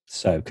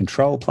 So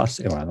control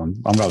plus. Oh, I'm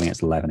rolling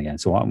against 11 again.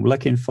 So what I'm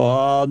looking for?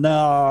 Oh,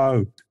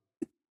 no.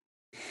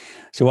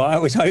 So what I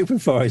was hoping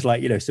for is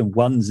like, some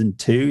 1s and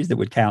 2s that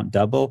would count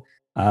double.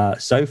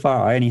 So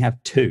far, I only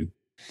have 2.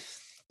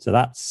 So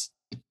that's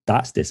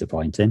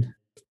disappointing.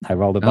 I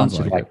rolled a bunch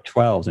of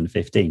 12s and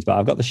 15s, but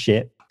I've got the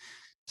ship.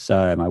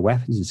 So my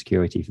weapons and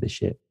security for the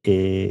ship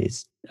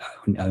is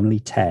only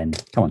 10.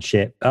 Come on,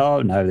 ship.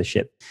 Oh, no, the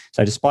ship.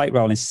 So despite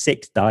rolling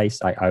 6 dice,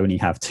 I only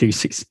have 2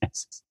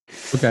 successes.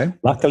 Okay.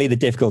 Luckily, the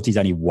difficulty is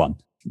only 1.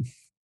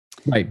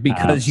 Right,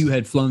 because you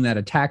had flown that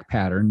attack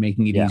pattern,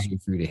 making it easier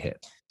for you to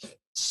hit.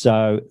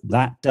 So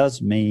that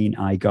does mean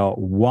I got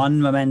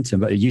 1 momentum,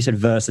 but you said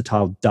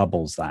versatile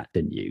doubles that,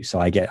 didn't you?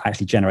 So I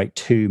actually generate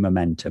 2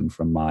 momentum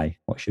from my,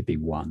 what should be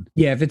 1.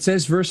 Yeah, if it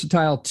says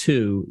versatile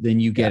 2, then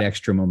you get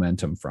extra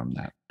momentum from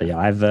that. So yeah,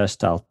 I have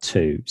versatile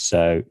 2.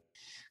 So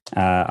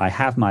I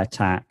have my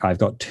attack. I've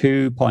got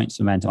 2 points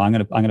of momentum. I'm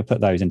gonna put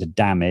those into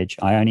damage.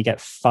 I only get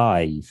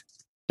 5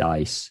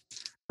 dice.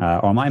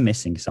 Or am I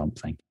missing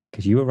something?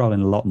 Because you were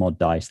rolling a lot more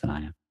dice than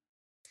I am.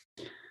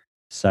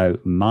 So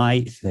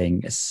my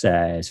thing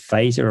says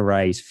phaser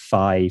arrays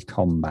 5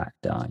 combat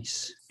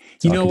dice.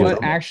 So you know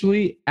what?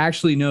 Actually,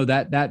 no.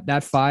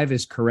 That 5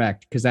 is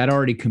correct because that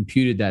already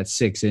computed that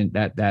 6 in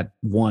that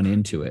 1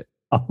 into it.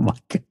 Oh my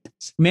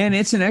goodness, man!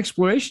 It's an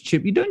exploration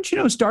ship. Don't you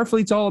know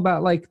Starfleet's all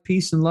about like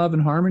peace and love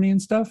and harmony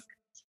and stuff?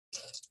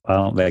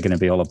 Well, they're going to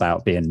be all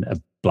about being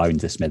blown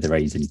to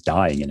smithereens and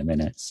dying in a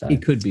minute. So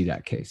it could be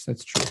that case.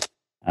 That's true.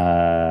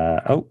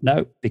 Oh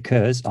no,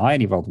 because I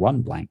only rolled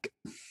 1 blank.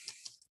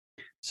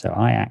 So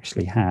I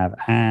actually have,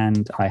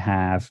 and I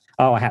have,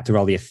 I had to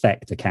roll the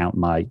effect to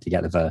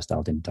get the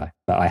versatile, didn't I?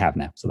 But I have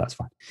now, so that's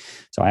fine.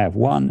 So I have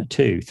 1,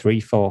 2, 3,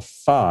 4,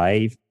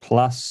 5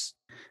 plus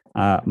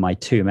my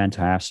 2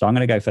 mental half. So I'm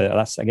going to go for,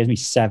 that gives me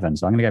 7.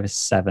 So I'm going to go for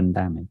 7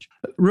 damage.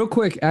 Real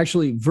quick,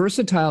 actually,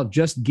 versatile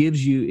just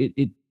gives you,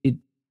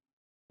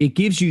 it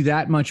gives you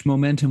that much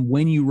momentum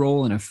when you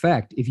roll an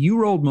effect. If you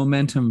rolled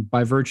momentum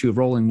by virtue of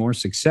rolling more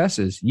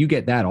successes, you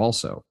get that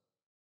also.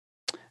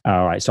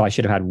 All right. So I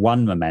should have had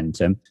 1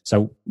 momentum.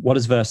 So what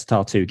does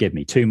Versatile 2 give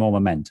me? 2 more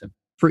momentum.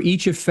 For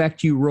each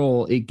effect you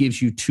roll, it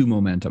gives you 2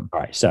 momentum. All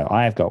right. So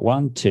I have got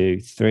 1, 2,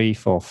 3,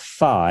 4,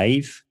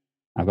 5.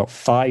 I've got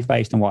 5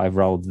 based on what I've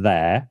rolled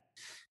there.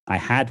 I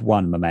had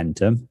 1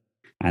 momentum,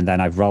 and then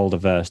I've rolled a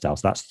Versatile.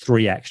 So that's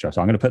 3 extra.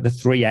 So I'm going to put the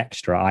 3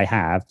 extra I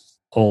have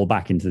all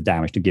back into the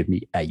damage to give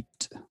me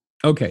 8.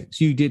 Okay.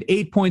 So you did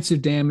 8 points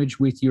of damage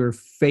with your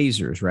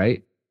phasers,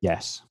 right?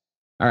 Yes.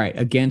 All right.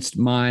 Against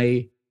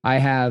I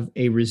have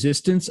a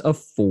resistance of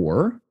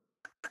 4.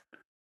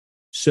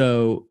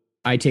 So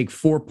I take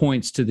 4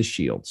 points to the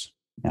shields.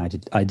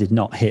 I did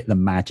not hit the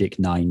magic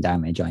 9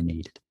 damage I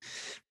needed.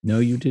 No,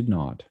 you did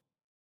not.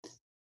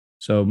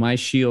 So my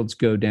shields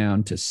go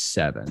down to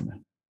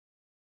 7.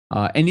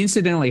 And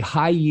incidentally,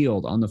 high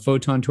yield on the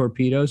photon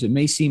torpedoes. It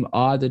may seem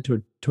odd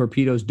that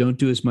torpedoes don't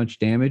do as much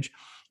damage,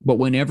 but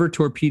whenever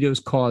torpedoes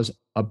cause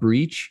a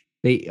breach,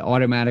 they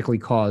automatically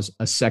cause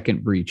a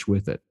second breach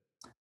with it.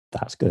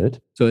 That's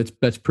good. So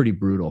that's pretty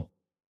brutal.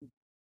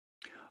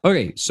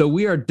 Okay, so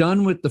we are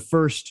done with the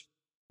first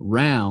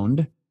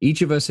round.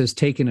 Each of us has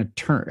taken a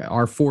turn,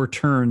 our 4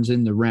 turns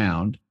in the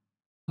round.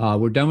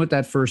 We're done with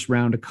that first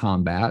round of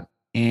combat.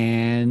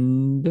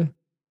 And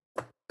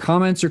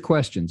comments or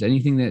questions?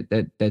 Anything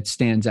that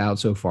stands out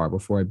so far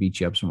before I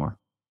beat you up some more?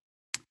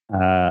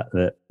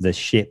 The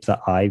ship that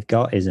I've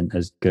got isn't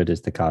as good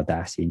as the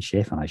Cardassian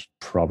ship, and I should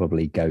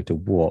probably go to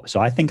warp. So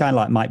I think I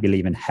might be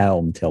leaving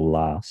Helm till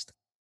last.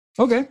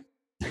 Okay.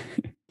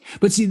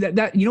 But see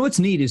that you know what's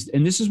neat is,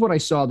 and this is what I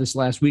saw this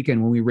last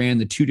weekend when we ran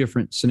the 2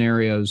 different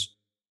scenarios,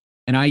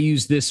 and I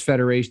used this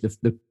Federation.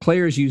 The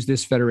players used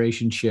this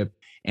Federation ship,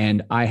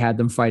 and I had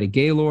them fight a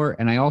Gaylor,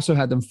 and I also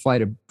had them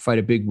fight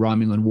a big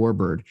Romulan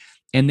warbird,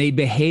 and they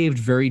behaved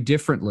very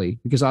differently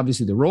because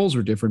obviously the roles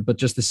were different, but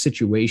just the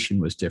situation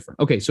was different.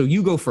 Okay, so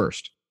you go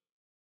first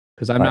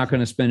because I'm not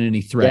going to spend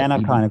any threat. Yeah, and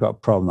I've kind of got a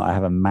problem that I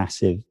have a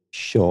massive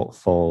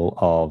shortfall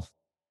of.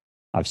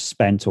 I've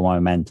spent all my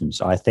momentum.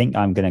 So I think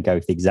I'm going to go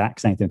with the exact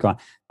same thing.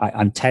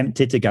 I'm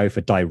tempted to go for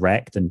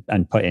direct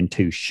and put in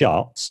 2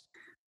 shots,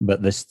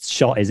 but the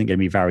shot isn't going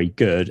to be very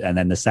good. And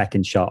then the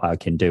second shot I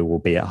can do will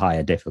be at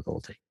higher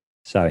difficulty.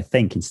 So I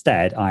think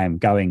instead I am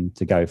going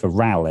to go for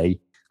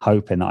rally,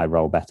 hoping that I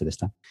roll better this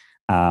time,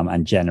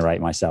 and generate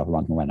myself a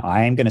one win.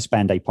 I am going to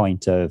spend a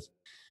point of,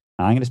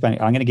 I'm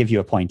going to give you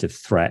a point of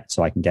threat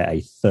so I can get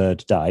a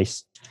 3rd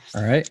dice.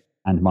 All right.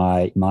 And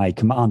my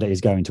commander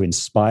is going to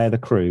inspire the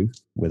crew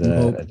with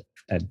a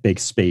big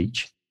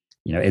speech,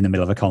 in the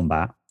middle of a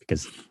combat,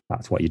 because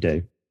that's what you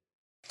do.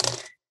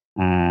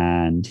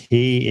 And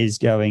he is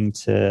going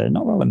to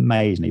not roll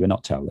amazingly, but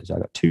not terribly. So I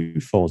got 2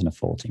 4s and a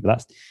 14,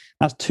 but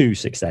that's 2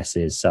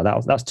 successes. So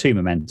that's 2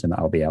 momentum that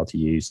I'll be able to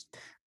use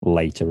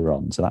later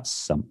on. So that's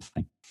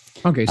something.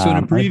 Okay, so an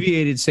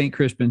abbreviated St.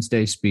 Crispin's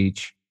Day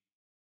speech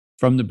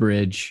from the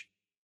bridge,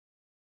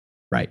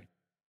 right?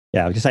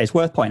 Yeah, I was going to say, it's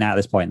worth pointing out at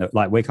this point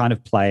that we're kind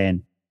of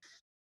playing,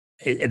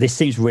 this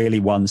seems really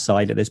one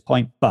side at this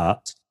point,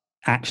 but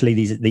actually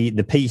the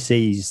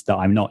PCs that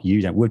I'm not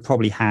using would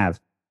probably have,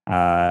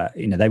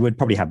 they would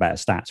probably have better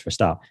stats for a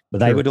start, but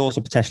they would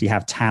also potentially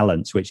have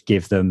talents which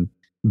give them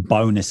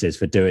bonuses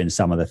for doing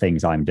some of the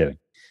things I'm doing.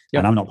 Yep.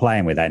 And I'm not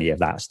playing with any of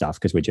that stuff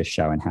because we're just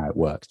showing how it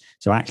works.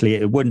 So actually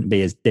it wouldn't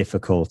be as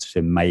difficult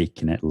to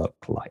making it look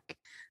like.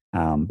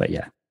 But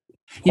yeah.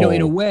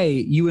 In a way,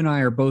 you and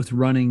I are both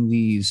running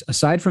these,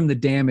 aside from the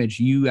damage,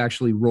 you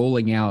actually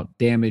rolling out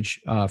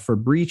damage for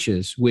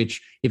breaches, which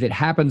if it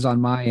happens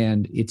on my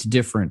end, it's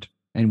different,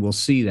 and we'll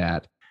see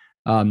that.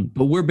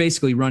 But we're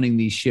basically running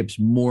these ships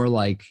more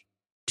like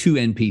 2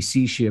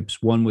 NPC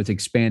ships, one with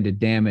expanded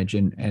damage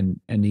and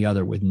the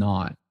other with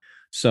not.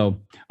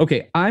 So,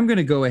 okay, I'm going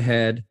to go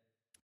ahead.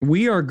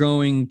 We're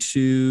going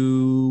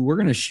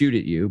to shoot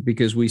at you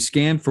because we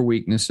scanned for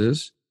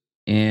weaknesses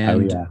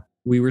and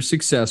we were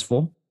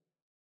successful.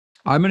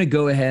 I'm going to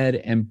go ahead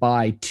and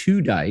buy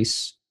 2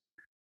 dice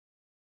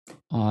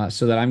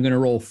so that I'm going to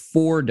roll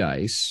 4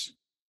 dice.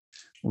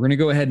 We're going to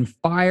go ahead and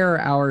fire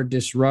our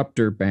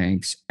disruptor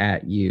banks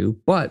at you,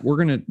 but we're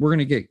going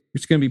to get,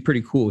 it's going to be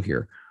pretty cool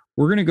here.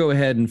 We're going to go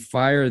ahead and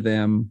fire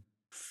them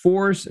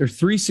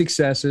 3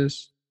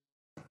 successes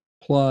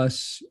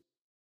plus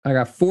I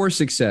got 4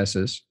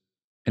 successes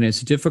and it's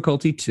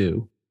difficulty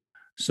 2.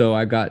 So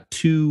I got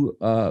 2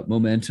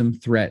 momentum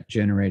threat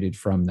generated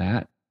from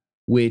that,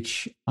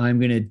 which I'm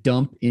going to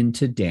dump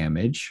into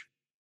damage.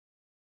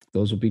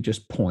 Those will be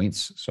just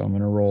points. So I'm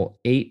going to roll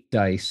 8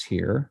 dice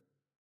here.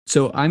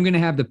 So I'm going to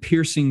have the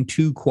piercing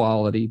 2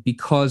 quality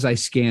because I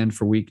scanned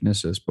for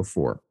weaknesses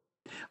before.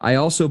 I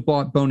also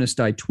bought bonus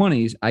die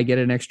 20s. I get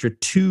an extra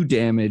 2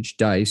 damage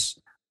dice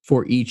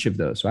for each of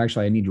those. So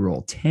actually I need to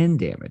roll 10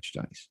 damage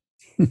dice.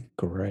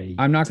 Great.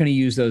 I'm not going to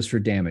use those for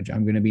damage.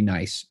 I'm going to be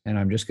nice and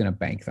I'm just going to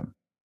bank them.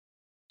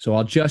 So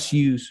I'll just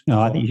use.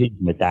 No, I think you should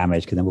use the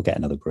damage because then we'll get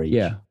another breach.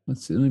 Yeah.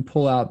 Let me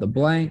pull out the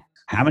blank.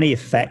 How many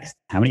effects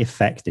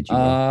did you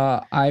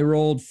roll? I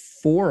rolled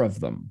 4 of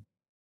them.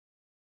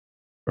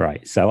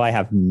 Right. So I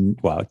have,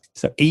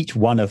 so each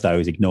one of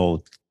those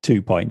ignored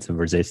 2 points of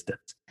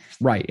resistance.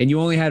 Right. And you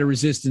only had a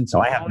resistance. So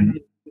I have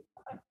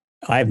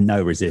I have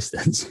no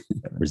resistance.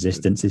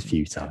 Resistance is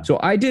futile. So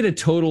I did a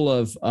total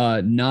of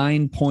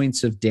 9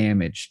 points of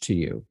damage to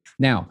you.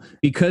 Now,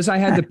 because I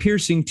had the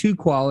piercing 2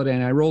 quality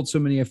and I rolled so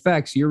many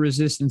effects, your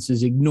resistance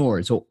is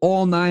ignored. So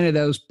all 9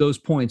 of those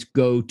points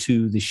go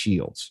to the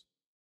shields.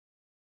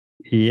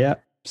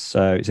 Yep.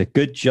 So it's a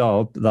good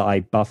job that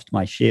I buffed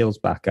my shields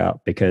back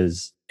up,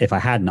 because if I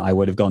hadn't, I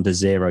would have gone to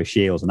 0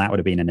 shields, and that would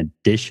have been an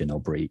additional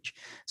breach.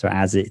 So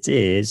as it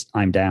is,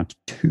 I'm down to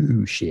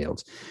 2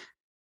 shields.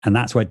 And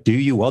that's where, do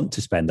you want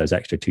to spend those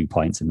extra 2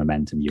 points in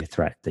momentum, your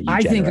threat that you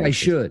I generated? think I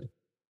should.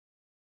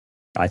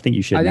 I think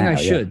you should. I think now, I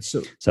should.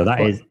 Yeah. So that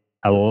is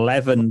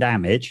 11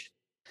 damage,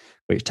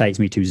 which takes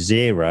me to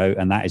 0.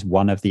 And that is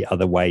one of the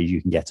other ways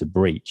you can get a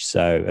breach.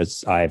 So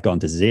as I have gone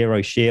to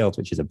 0 shields,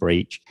 which is a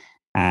breach.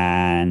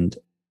 And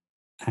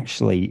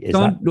actually, it's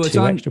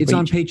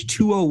on page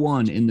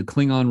 201 in the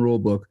Klingon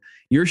rulebook.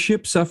 Your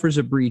ship suffers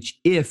a breach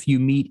if you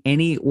meet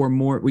any or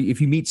more,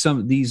 if you meet some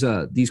of these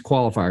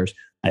qualifiers.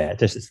 Yeah,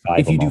 this is 5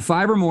 if or you more. do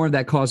 5 or more,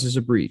 that causes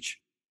a breach.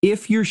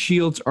 If your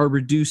shields are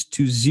reduced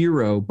to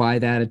 0 by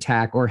that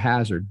attack or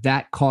hazard,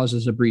 that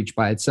causes a breach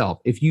by itself.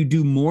 If you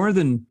do more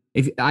than,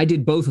 if I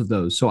did both of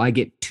those, so I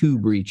get 2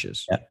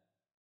 breaches.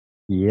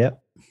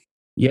 Yep.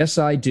 Yes,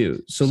 I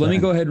do. So let me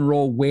go ahead and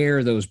roll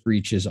where those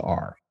breaches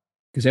are.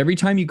 Because every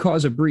time you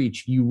cause a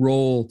breach, you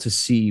roll to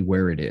see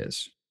where it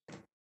is.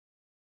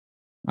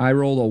 I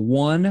rolled a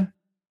 1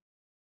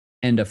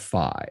 and a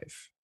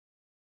 5.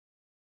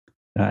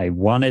 A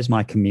 1 is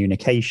my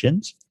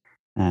communications,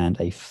 and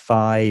a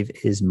 5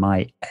 is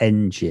my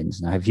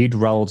engines. Now, if you'd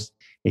rolled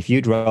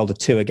a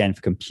 2 again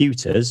for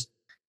computers,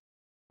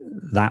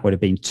 that would have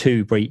been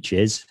 2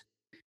 breaches.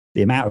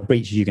 The amount of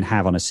breaches you can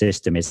have on a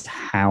system is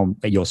how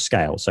your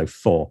scale. So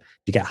 4. If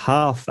you get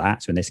half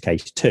that, so in this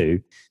case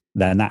 2,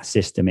 then that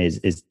system is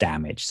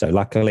damaged. So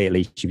luckily, at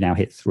least you've now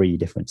hit 3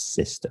 different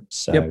systems.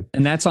 So, yep.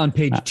 And that's on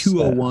page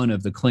 201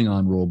 of the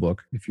Klingon rulebook,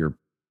 if you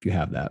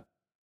have that.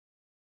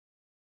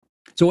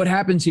 So what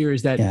happens here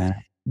is that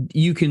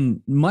you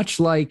can,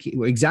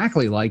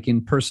 exactly like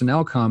in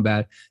personnel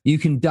combat, you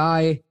can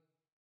die.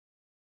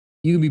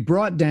 You can be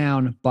brought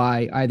down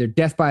by either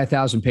death by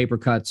 1,000 paper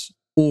cuts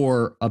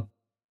or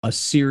a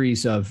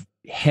series of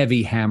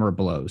heavy hammer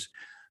blows.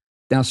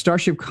 Now,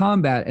 Starship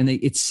Combat, and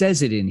it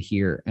says it in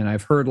here, and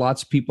I've heard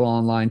lots of people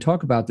online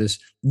talk about this,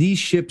 these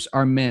ships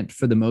are meant,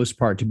 for the most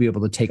part, to be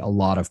able to take a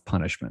lot of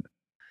punishment.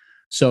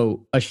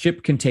 So a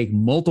ship can take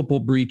multiple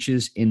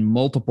breaches in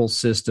multiple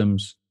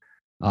systems.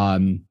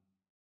 And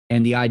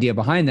the idea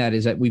behind that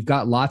is that we've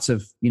got lots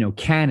of,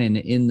 canon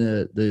in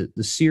the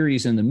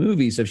series and the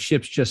movies of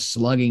ships just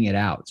slugging it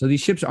out. So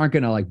these ships aren't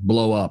going to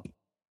blow up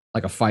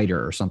like a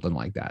fighter or something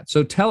like that.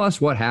 So tell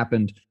us what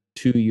happened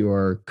to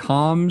your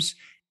comms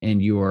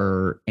and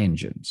your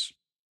engines.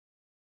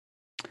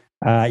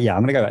 I'm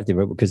going to go back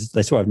to it, because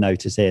that's what I've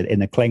noticed here. In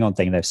the Klingon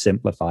thing, they've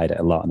simplified it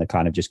a lot, and they're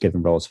kind of just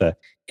given roles for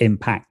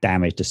impact,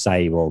 damage,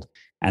 disabled,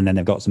 and then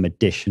they've got some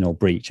additional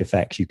breach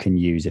effects you can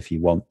use if you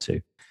want to.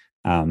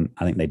 I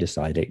think they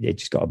decided it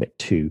just got a bit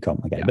too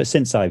complicated. Yeah. But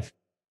since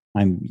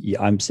I'm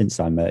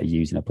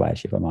using a player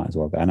ship, I might as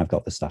well go. And I've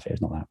got the stuff here.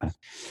 It's not that bad.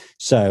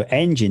 So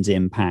engines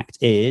impact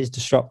is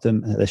disrupt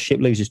them. The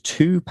ship loses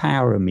 2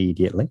 power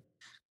immediately.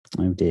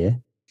 Oh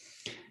dear.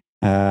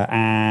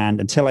 And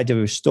until I do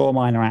restore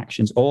minor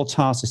actions, all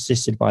tasks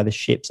assisted by the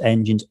ship's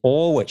engines,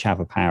 all which have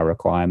a power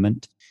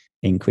requirement,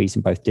 increase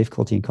in both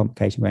difficulty and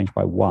complication range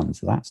by 1.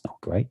 So that's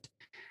not great.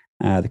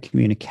 The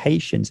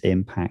communications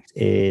impact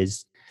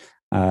is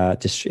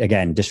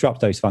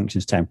disrupt those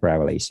functions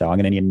temporarily. So I'm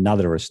going to need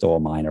another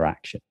restore minor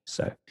action.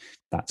 So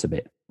that's a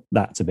bit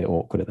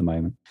awkward at the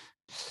moment.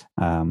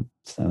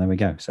 So there we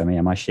go. So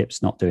my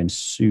ship's not doing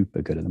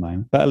super good at the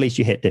moment, but at least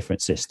you hit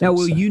different systems. Now,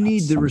 will you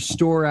need the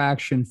restore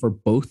action for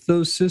both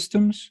those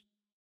systems?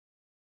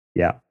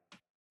 Yeah.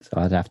 So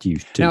I'd have to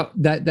use 2. Now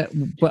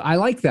but I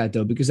like that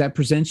though, because that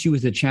presents you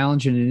with a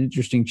challenge and an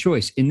interesting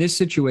choice. In this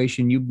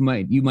situation, you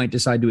might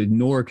decide to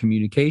ignore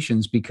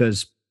communications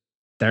because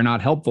they're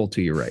not helpful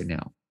to you right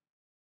now.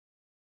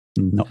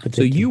 Not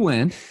particularly. So you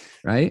went,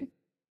 right?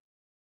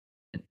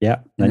 Yeah.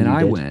 And then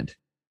I went.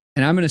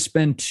 And I'm going to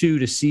spend 2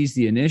 to seize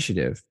the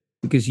initiative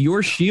because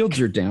your shields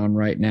are down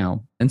right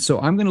now. And so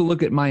I'm going to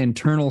look at my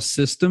internal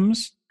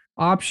systems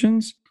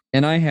options,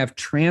 and I have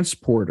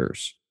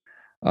transporters.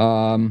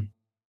 Well,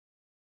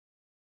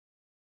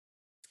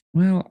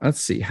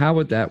 let's see. How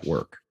would that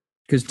work?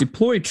 Because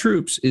deploy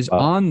troops is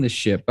on the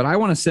ship, but I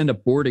want to send a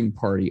boarding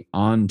party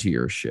onto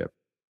your ship.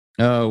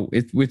 Oh,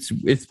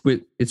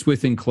 it's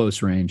within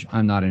close range.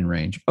 I'm not in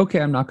range. Okay,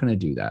 I'm not going to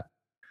do that.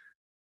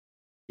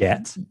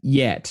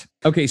 Yet.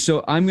 Okay,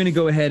 so I'm going to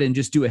go ahead and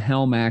just do a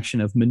helm action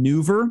of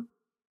maneuver.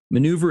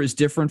 Maneuver is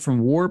different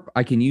from warp.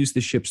 I can use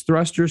the ship's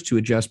thrusters to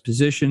adjust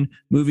position,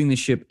 moving the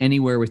ship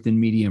anywhere within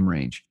medium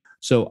range.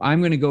 So I'm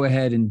going to go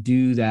ahead and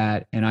do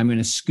that, and I'm going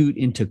to scoot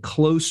into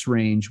close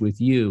range with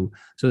you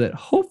so that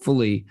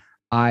hopefully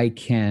I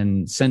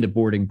can send a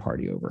boarding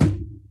party over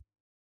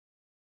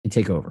and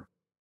take over.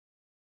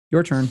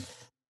 Your turn.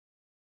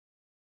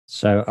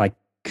 So I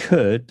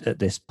could, at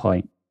this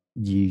point,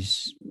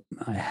 use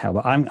my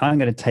helmet. I'm going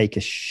to take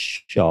a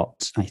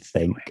shot, I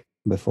think,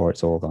 before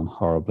it's all gone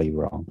horribly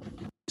wrong.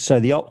 So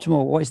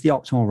what is the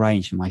optimal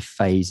range for my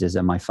phasers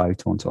and my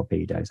photon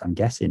torpedoes? I'm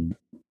guessing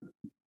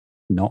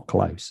not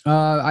close.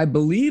 I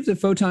believe the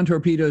photon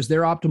torpedoes,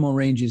 their optimal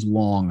range is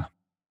long.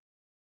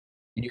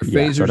 And your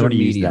phasers so I don't are want to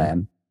use medium.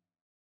 them.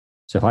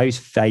 So if I use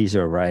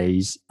phaser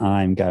arrays,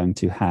 I'm going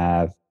to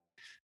have,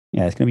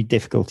 it's going to be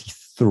difficulty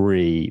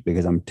 3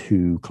 because I'm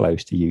too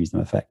close to use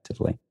them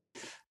effectively.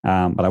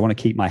 But I want to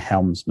keep my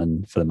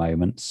helmsman for the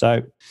moment.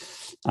 So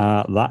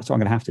that's what I'm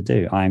going to have to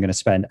do. I'm going to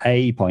spend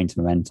a point of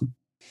momentum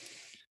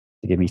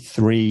to give me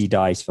 3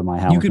 dice for my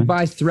helmsman. You could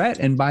buy threat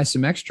and buy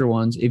some extra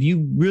ones. If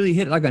you really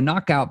hit like a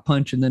knockout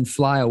punch and then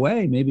fly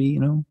away, maybe,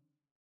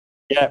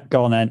 Yeah,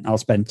 go on then. I'll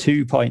spend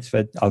 2 points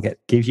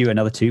give you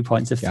another 2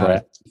 points of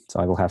threat. So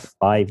I will have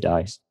 5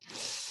 dice.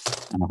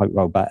 And I hope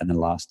roll better than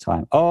last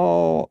time.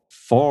 Oh,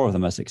 4 of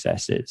them are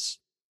successes.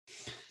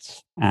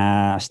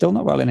 Still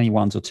not rolling any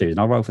 1s or 2s. And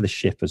I'll roll for the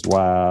ship as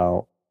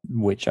well,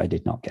 which I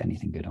did not get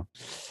anything good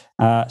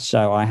on.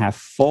 So I have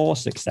 4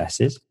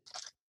 successes.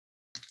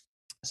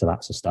 So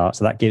that's a start.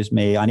 So that gives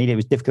me, it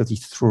was difficulty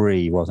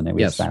 3, wasn't it?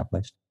 We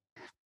established.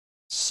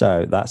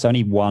 So that's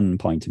only 1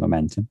 point of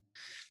momentum.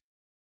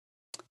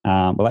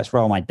 But let's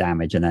roll my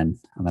damage and then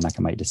I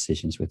can make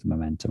decisions with the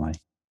momentum I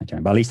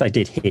don't. But at least I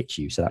did hit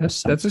you. So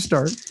that's a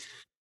start.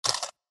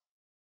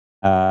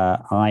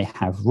 I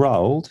have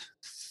rolled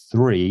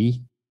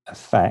 3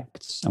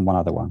 effects and 1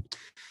 other one.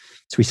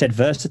 So we said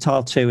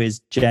versatile 2 is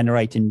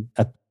generating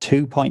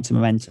 2 points of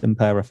momentum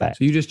per effect.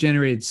 So you just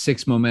generated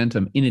 6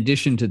 momentum in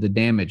addition to the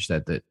damage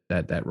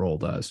that roll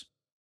does.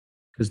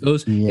 Because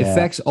those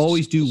effects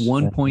always do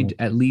 1 point,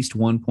 at least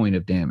 1 point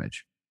of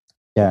damage.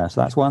 Yeah,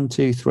 so that's 1,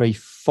 2, 3,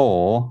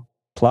 4.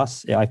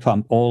 Plus, I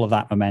pump all of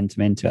that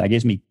momentum into it. That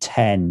gives me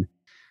 10.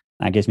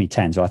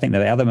 So I think that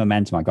the other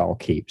momentum I got will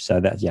keep. So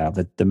that,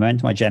 the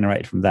momentum I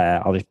generated from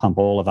there, I'll just pump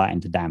all of that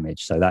into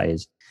damage. So that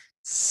is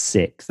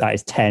 6. That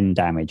is 10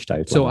 damage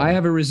total. So I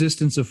have a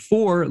resistance of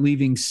 4,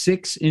 leaving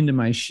 6 into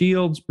my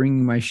shields,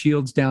 bringing my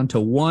shields down to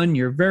 1.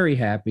 You're very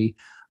happy.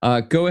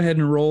 Go ahead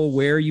and roll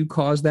where you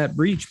caused that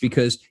breach,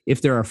 because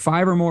if there are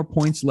 5 or more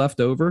points left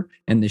over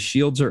and the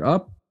shields are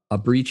up, a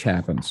breach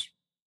happens.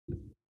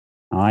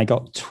 I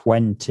got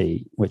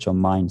 20, which on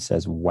mine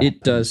says weapons.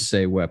 It does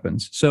say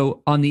weapons.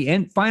 So on the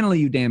end, finally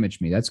you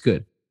damaged me. That's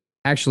good.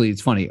 Actually,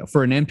 it's funny.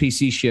 For an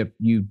NPC ship,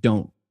 you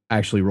don't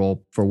actually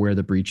roll for where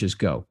the breaches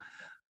go.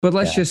 But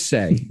let's just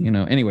say,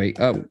 anyway.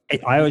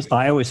 I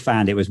always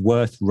found it was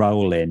worth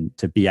rolling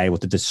to be able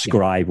to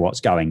describe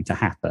what's going to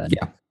happen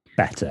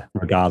better,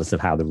 regardless of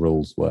how the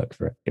rules work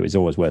for it. It was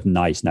always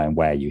nice knowing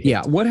where you hit.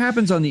 Yeah, what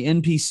happens on the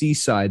NPC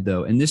side,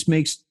 though, and this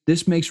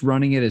makes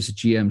running it as a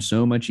GM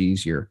so much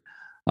easier.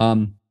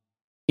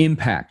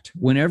 Impact.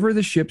 Whenever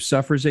the ship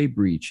suffers a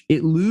breach,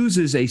 it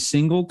loses a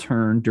single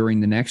turn during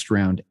the next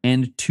round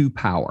and 2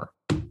 power.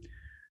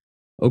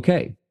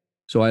 Okay,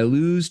 so I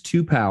lose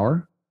 2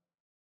 power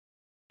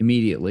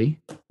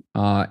immediately,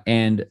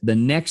 and the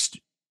next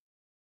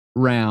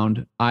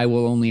round I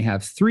will only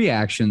have 3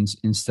 actions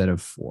instead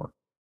of 4.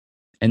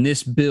 And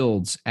this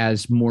builds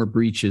as more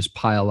breaches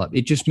pile up.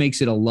 It just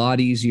makes it a lot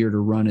easier to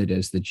run it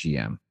as the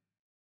GM.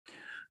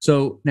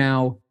 So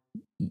now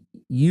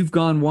you've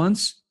gone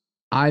once,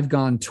 I've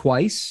gone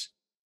twice,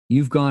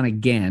 you've gone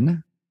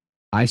again.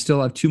 I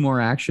still have 2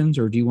 more actions,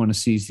 or do you want to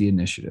seize the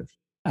initiative?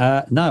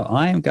 No,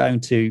 I am going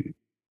to,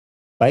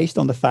 based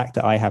on the fact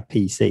that I have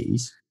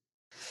PCs,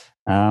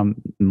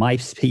 my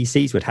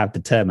PCs would have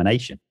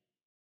determination.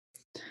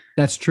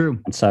 That's true.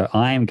 And so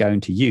I am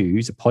going to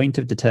use a point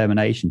of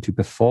determination to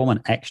perform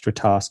an extra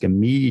task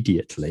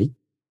immediately.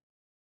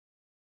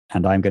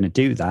 And I'm going to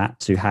do that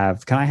to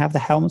have, can I have the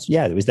helmsman?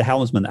 Yeah, it was the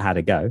helmsman that had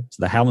a go.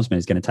 So the helmsman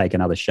is going to take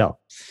another shot.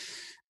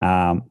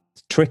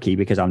 It's tricky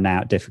because I'm now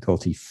at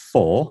difficulty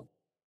 4.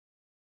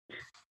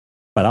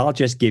 But I'll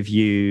just give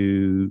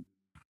you,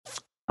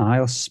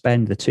 I'll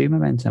spend the 2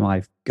 momentum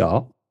I've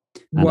got.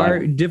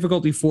 Why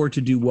difficulty 4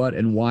 to do what,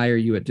 and why are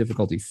you at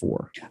difficulty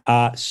 4?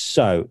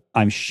 So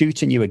I'm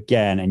shooting you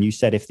again, and you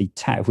said if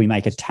we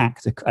make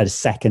a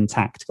second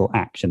tactical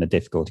action, the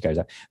difficulty goes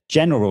up.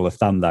 General rule of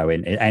thumb, though,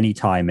 in any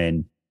time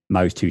in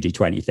most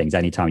 2D20 things,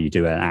 anytime you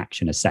do an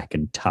action a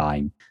second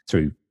time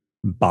through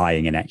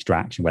buying an extra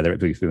action, whether it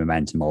be through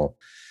momentum or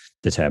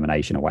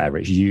determination or whatever,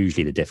 it's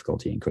usually the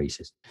difficulty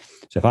increases.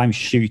 So if I'm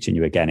shooting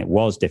you again, it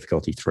was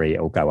difficulty 3,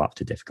 it'll go up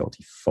to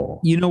difficulty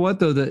 4. You know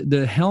what, though?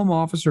 The helm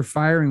officer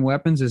firing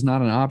weapons is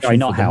not an option. Sorry,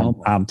 not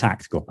helm.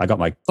 Tactical. I got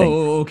my thing.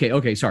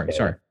 Okay. Sorry.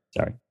 Sorry.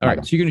 All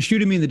right. So you're going to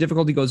shoot at me and the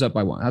difficulty goes up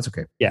by 1. That's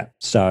okay. Yeah.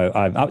 So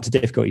I'm up to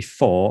difficulty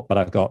 4, but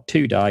I've got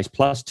 2 dice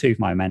plus 2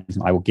 for my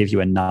momentum. I will give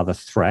you another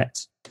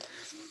threat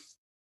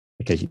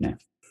because,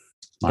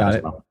 got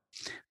it. Well.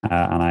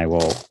 And I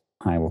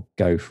will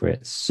go for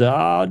it.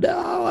 So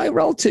no, I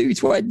rolled 2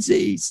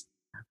 20s,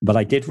 but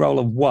I did roll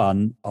a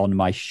 1 on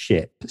my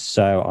ship.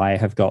 So I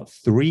have got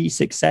 3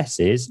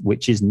 successes,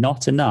 which is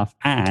not enough,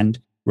 and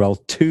roll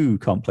 2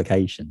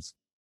 complications.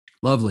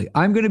 Lovely.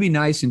 I'm going to be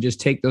nice and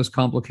just take those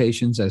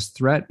complications as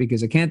threat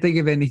because I can't think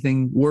of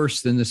anything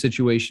worse than the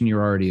situation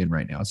you're already in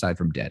right now, aside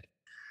from dead.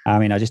 I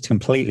mean, I just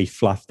completely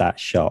fluffed that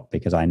shot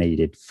because I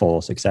needed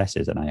 4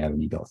 successes and I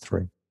only got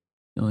 3.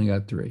 You only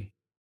got 3.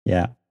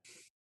 Yeah.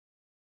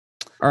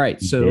 All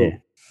right. So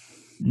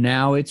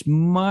now it's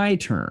my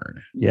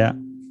turn. Yeah.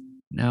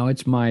 Now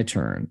it's my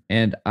turn.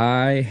 And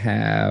I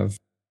have,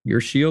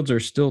 your shields are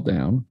still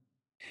down.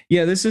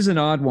 Yeah, this is an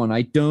odd one.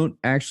 I don't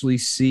actually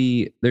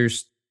see,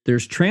 there's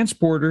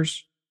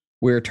transporters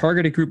where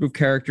target a group of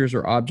characters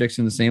or objects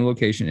in the same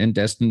location and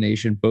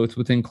destination, both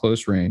within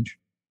close range.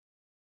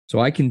 So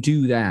I can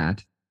do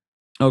that.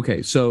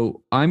 Okay,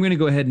 so I'm going to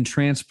go ahead and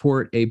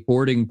transport a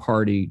boarding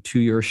party to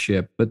your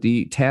ship, but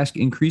the task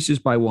increases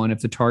by 1 if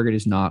the target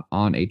is not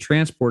on a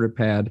transporter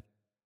pad.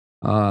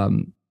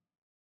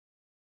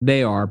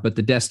 They are, but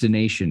the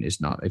destination is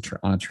not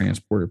on a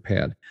transporter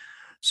pad.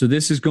 So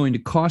this is going to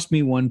cost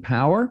me 1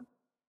 power.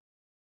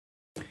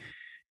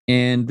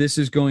 And this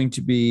is going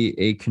to be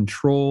a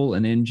control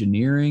and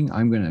engineering.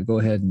 I'm going to go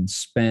ahead and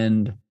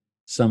spend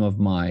some of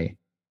my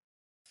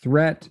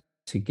threat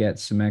to get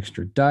some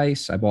extra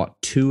dice. I bought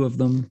 2 of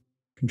them.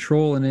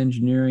 Control and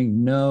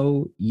engineering,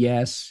 no,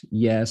 yes,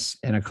 yes,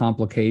 and a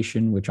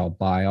complication, which I'll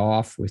buy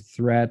off with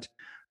threat.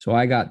 So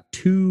I got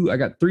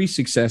 3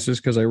 successes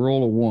because I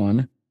roll a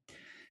 1.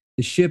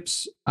 The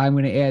ships, I'm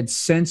going to add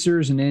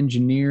sensors and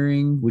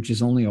engineering, which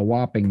is only a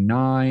whopping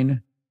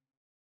 9,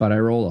 but I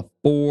roll a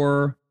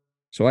 4.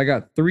 So I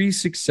got 3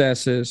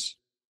 successes,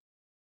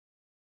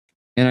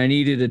 and I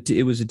needed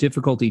it was a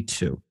difficulty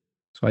 2.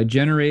 So I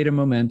generate a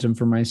momentum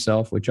for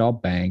myself, which I'll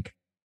bank,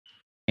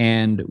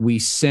 and we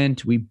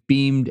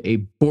beamed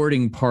a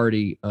boarding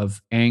party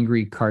of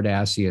angry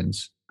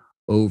Cardassians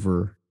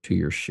over to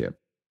your ship.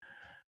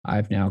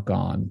 I've now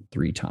gone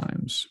 3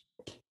 times.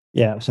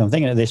 Yeah, so I'm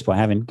thinking at this point,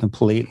 having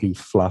completely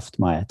fluffed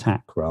my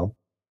attack roll,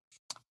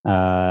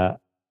 that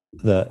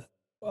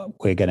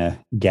we're going to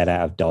get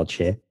out of dodge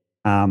here.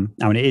 I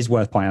mean, it is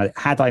worth pointing out,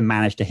 had I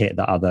managed to hit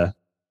the other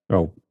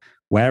roll,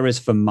 whereas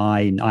for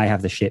mine, I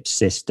have the ship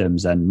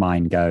systems and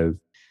mine go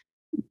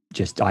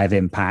I have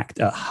impact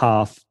at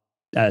half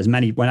as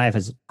many, when I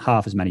have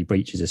half as many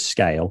breaches as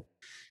scale,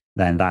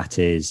 then that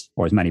is,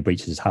 or as many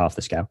breaches as half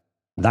the scale,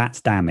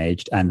 that's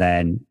damaged. And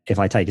then if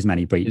I take as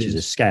many breaches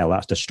as scale,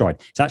 that's destroyed.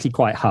 It's actually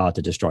quite hard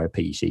to destroy a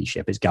PC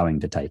ship. It's going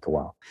to take a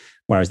while.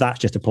 Whereas that's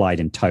just applied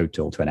in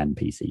total to an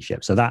NPC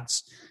ship. So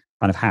that's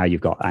kind of how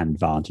you've got an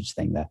advantage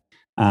thing there.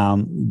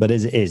 But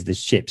as it is, the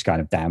ship's kind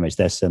of damaged.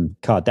 There's some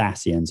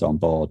Cardassians on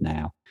board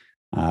now.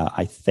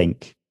 I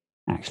think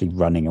actually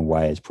running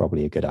away is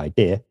probably a good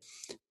idea.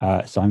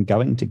 So I'm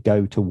going to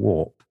go to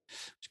warp.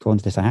 According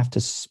to this, I have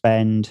to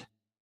spend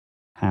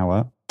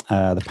power.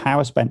 The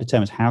power spent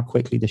determines how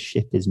quickly the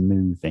ship is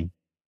moving.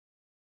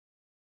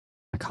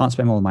 I can't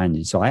spend more than my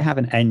engine. So I have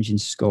an engine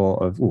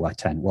score of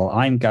 10. Well,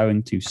 I'm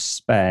going to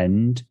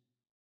spend.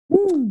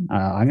 I'm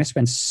going to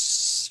spend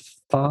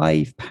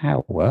 5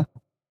 power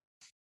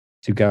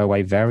to go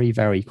away very,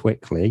 very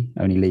quickly,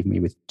 only leaving me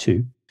with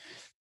 2.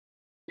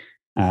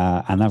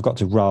 And I've got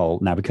to roll.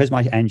 Now, because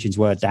my engines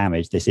were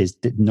damaged,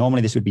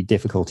 normally this would be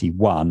difficulty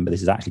 1, but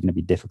this is actually going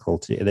to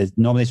be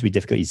normally this would be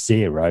difficulty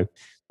 0.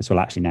 This will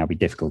actually now be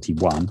difficulty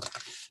 1.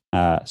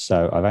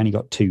 So I've only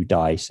got 2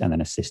 dice and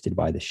then assisted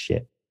by the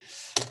ship.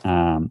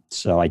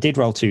 So I did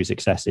roll 2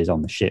 successes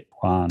on the ship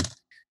one,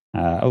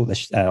 on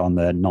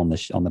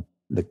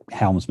the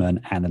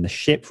helmsman, and then the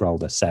ship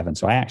rolled a 7.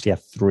 So I actually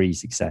have 3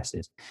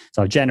 successes.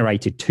 So I've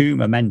generated 2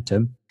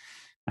 momentum,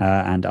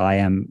 and I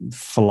am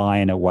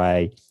flying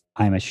away.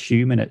 I'm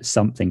assuming it's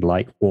something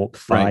like warp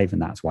 5, right, and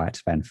that's why I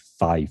spend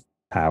 5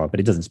 power, but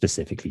it doesn't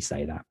specifically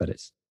say that. But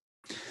it's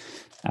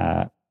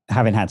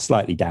having had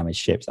slightly damaged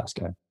ships, that's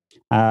going.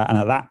 And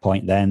at that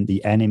point, then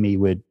the enemy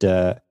would,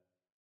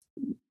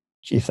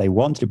 if they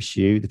wanted to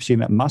pursue, the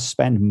pursuit must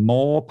spend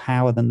more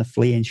power than the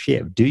fleeing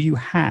ship. Do you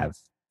have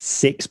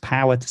 6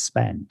 power to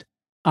spend?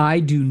 I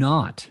do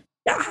not.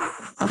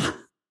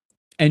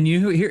 And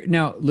you here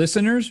now,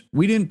 listeners,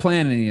 we didn't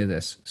plan any of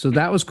this, so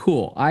that was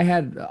cool. I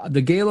had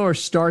the Gaylor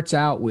starts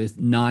out with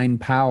 9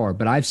 power,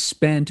 but I've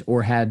spent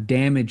or had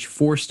damage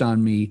forced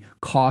on me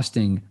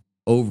costing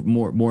over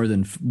more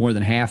than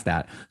half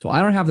that. So I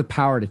don't have the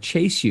power to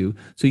chase you,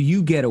 so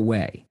you get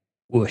away.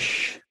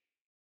 Whoosh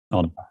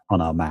on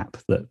our map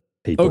that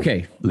people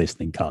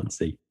listening can't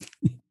see.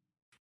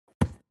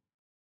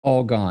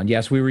 All gone.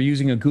 Yes, we were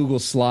using a Google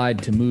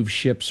slide to move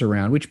ships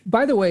around, which,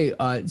 by the way,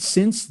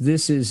 since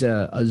this is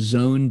a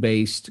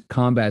zone-based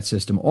combat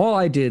system, all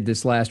I did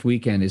this last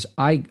weekend is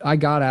I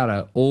got out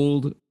an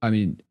old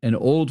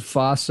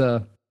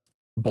FASA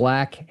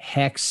black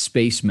hex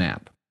space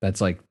map that's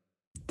like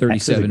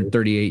 37,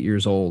 38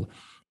 years old.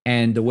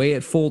 And the way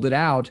it folded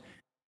out,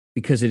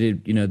 because it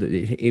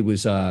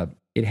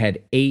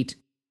had 8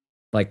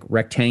 like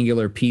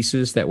rectangular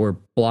pieces that were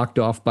blocked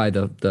off by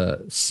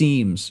the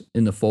seams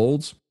in the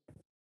folds.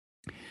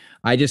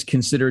 I just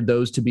considered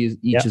those to be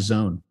each a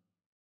zone.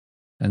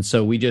 And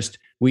so we just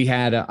I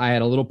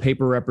had a little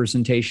paper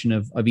representation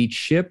of each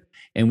ship,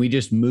 and we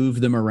just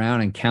moved them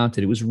around and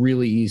counted. It was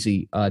really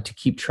easy to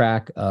keep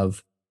track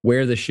of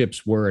where the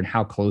ships were and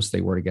how close they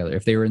were together.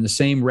 If they were in the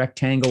same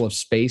rectangle of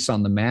space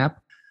on the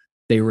map,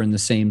 they were in the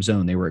same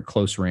zone. They were at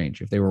close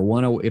range. If they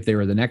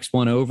were the next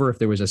one over, if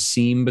there was a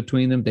seam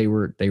between them, they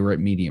were at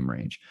medium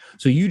range.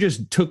 So you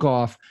just took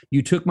off.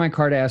 You took my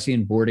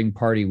Cardassian boarding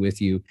party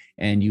with you,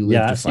 and you lived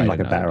Yeah, to that fight seemed like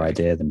a better another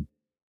day. idea than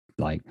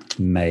like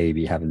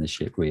maybe having the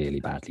ship really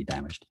badly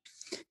damaged.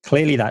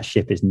 Clearly, that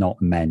ship is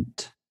not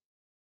meant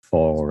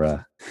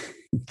for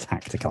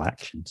tactical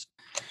actions.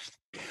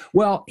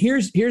 Well,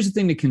 here's the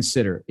thing to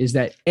consider is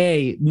that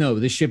no,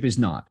 the ship is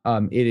not.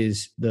 It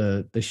is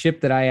the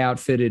ship that I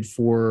outfitted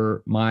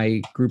for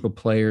my group of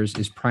players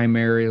is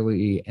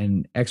primarily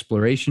an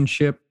exploration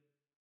ship.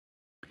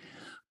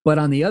 But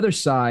on the other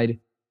side,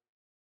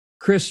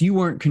 Chris, you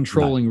weren't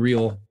controlling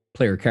real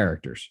player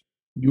characters.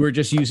 You were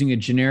just using a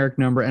generic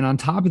number, and on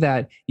top of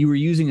that, you were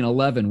using an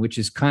 11, which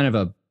is kind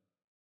of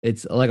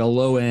it's like a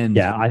low end.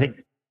 Yeah, I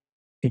think.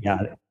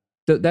 Yeah.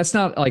 That's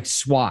not like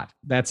SWAT.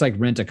 That's like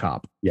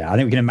Rent-A-Cop. Yeah, I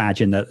think we can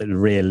imagine that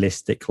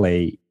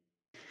realistically,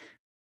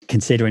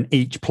 considering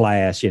each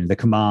player, their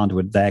command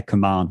would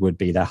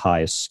be their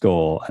highest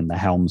score, and the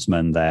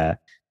helmsman their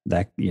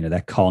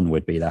con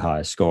would be their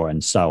highest score,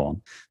 and so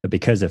on. But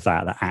because of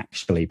that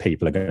actually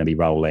people are going to be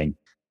rolling,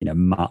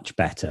 much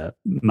better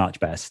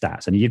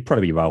stats, and you'd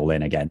probably be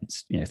rolling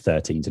against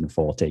 13s and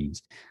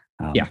 14s.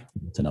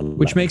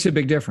 Which makes a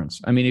big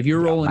difference. I mean, if you're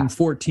rolling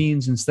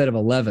 14s instead of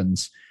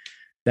 11s,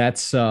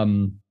 that's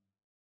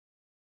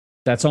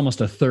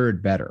almost a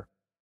third better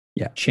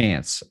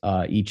chance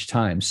each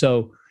time.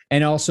 So,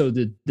 and also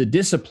the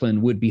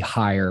discipline would be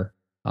higher.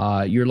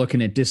 You're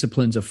looking at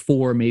disciplines of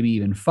 4, maybe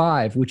even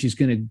 5, which is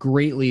going to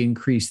greatly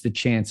increase the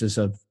chances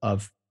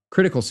of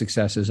critical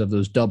successes, of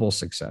those double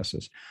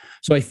successes.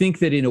 So I think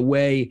that in a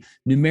way,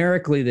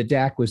 numerically, the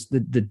deck was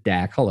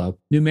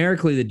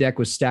numerically the deck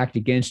was stacked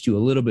against you a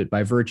little bit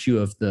by virtue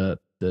of the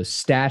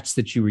stats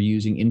that you were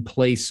using in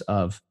place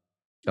of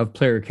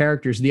player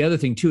characters. The other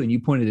thing too, and you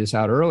pointed this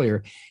out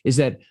earlier, is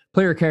that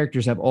player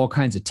characters have all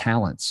kinds of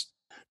talents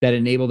that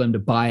enable them to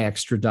buy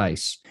extra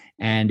dice.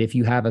 And if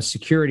you have a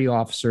security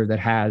officer that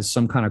has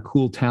some kind of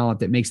cool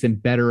talent that makes them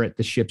better at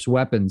the ship's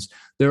weapons,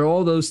 there are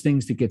all those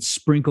things that get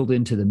sprinkled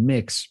into the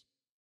mix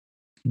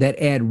that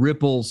add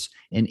ripples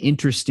and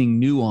interesting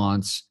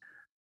nuance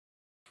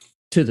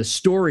to the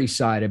story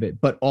side of it,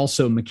 but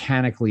also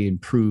mechanically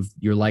improve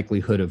your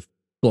likelihood of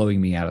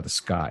blowing me out of the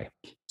sky.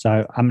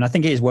 So, I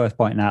think it is worth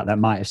pointing out that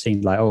might have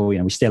seemed like,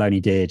 we still only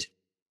did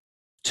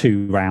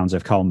 2 rounds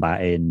of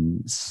combat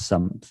in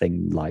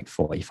something like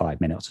 45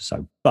 minutes or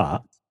so.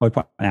 But I would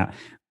point out,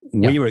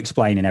 we were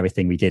explaining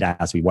everything we did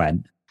as we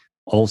went.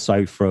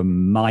 Also,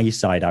 from my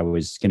side, I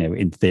was,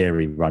 in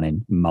theory,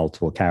 running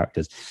multiple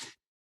characters.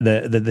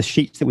 The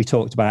sheets that we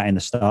talked about in the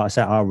starter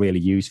set are really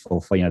useful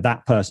for,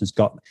 that person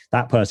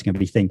can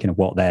be thinking of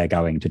what they're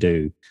going to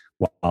do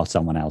while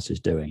someone else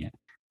is doing it.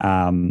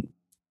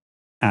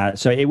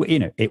 So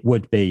it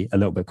would be a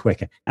little bit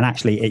quicker, and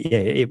actually,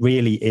 it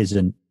really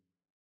isn't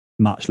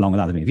much longer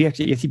than that.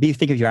 If you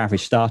think of your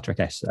average Star Trek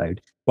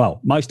episode,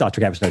 well, most Star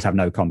Trek episodes have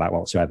no combat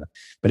whatsoever.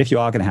 But if you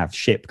are going to have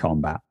ship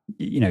combat,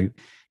 you're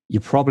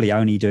probably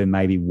only doing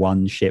maybe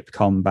 1 ship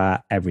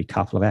combat every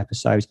couple of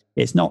episodes.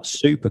 It's not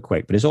super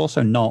quick, but it's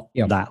also not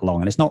that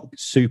long, and it's not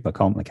super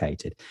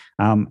complicated.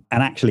 And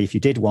actually, if you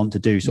did want to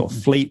do sort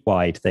of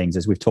fleet-wide things,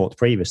 as we've talked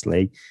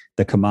previously,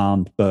 the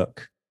command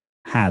book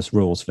has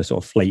rules for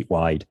sort of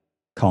fleet-wide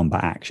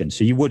combat action.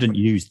 So you wouldn't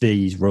use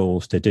these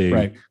rules to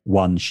do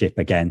 1 ship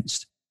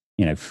against,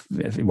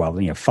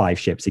 5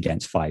 ships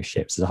against 5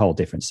 ships. There's a whole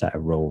different set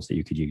of rules that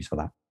you could use for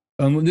that.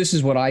 This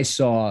is what I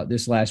saw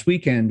this last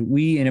weekend.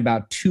 We, in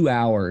about 2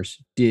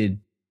 hours, did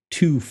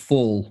 2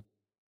 full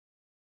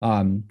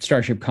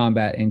Starship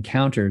Combat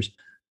encounters.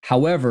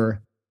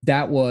 However,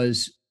 that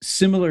was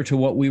similar to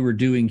what we were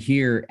doing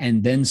here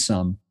and then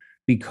some,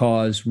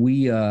 because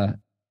we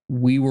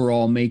were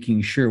all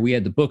making sure we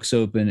had the books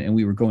open and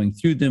we were going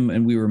through them,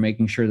 and we were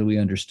making sure that we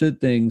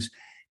understood things.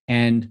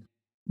 And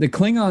the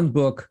Klingon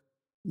book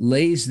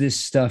lays this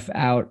stuff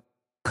out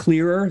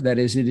clearer. That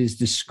is, it is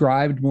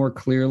described more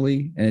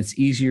clearly, and it's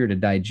easier to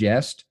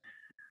digest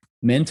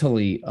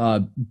mentally.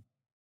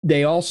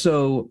 They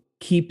also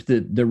keep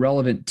the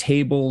relevant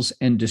tables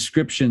and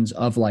descriptions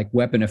of like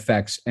weapon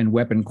effects and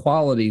weapon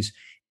qualities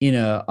in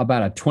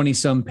about a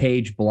 20-some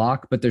page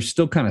block, but they're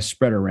still kind of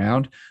spread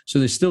around. So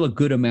there's still a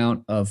good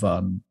amount of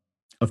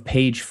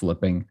page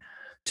flipping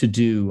to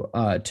do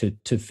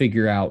to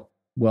figure out,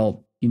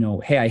 well,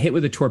 hey, I hit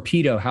with a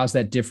torpedo. How's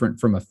that different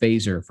from a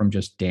phaser, from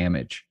just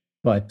damage?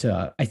 But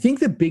I think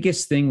the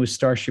biggest thing with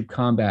Starship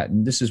Combat,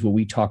 and this is what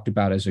we talked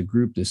about as a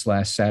group this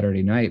last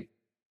Saturday night,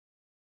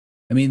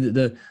 I mean,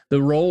 the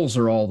roles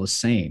are all the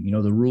same.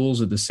 The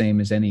rules are the same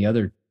as any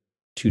other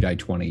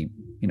 2-die-20,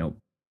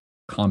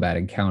 combat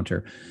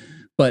encounter.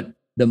 But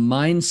the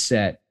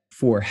mindset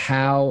for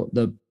how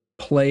the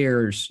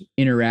players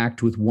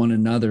interact with one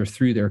another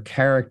through their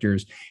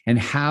characters, and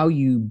how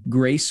you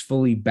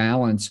gracefully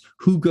balance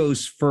who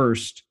goes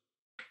first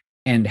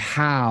and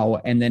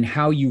how, and then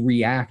how you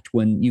react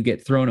when you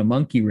get thrown a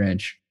monkey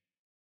wrench.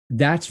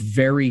 That's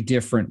very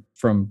different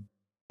from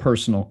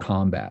personal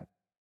combat.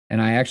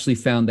 And I actually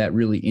found that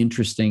really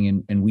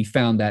interesting. And we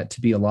found that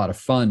to be a lot of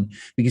fun,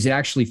 because it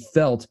actually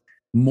felt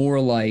more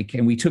like,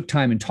 and we took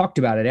time and talked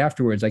about it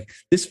afterwards, like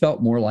this felt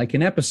more like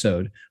an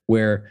episode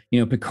where,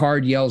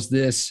 Picard yells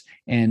this,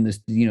 and this,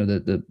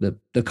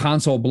 the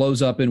console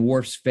blows up in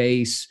Worf's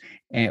face,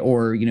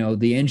 or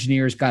the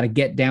engineer's got to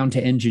get down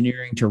to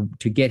engineering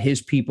to get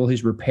his people,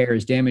 his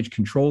repairs, damage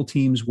control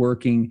teams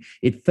working.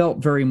 It felt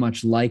very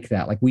much like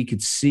that. Like we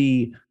could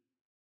see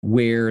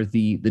where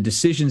the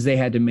decisions they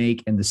had to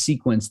make and the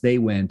sequence they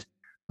went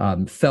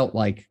felt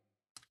like.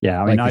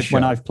 Yeah, I mean,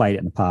 when I've played it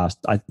in the past,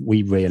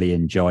 we really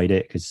enjoyed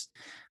it, because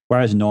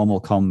whereas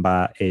normal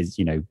combat is,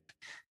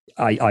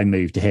 I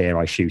move to here,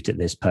 I shoot at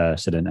this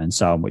person, and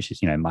so on, which is,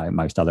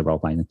 most other role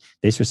playing.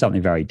 This was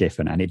something very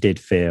different, and it did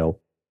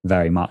feel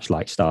very much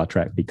like Star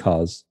Trek,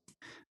 because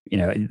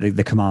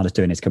the commander's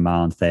doing his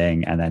command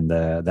thing, and then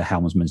the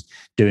helmsman's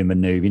doing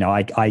maneuver.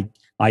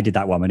 I did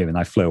that one maneuver and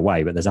I flew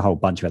away, but there's a whole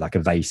bunch of like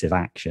evasive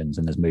actions,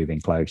 and there's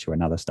moving closer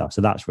and other stuff.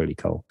 So that's really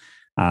cool.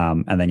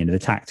 And then the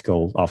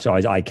tactical after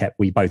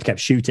we both kept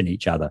shooting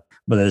each other,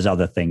 but there's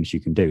other things you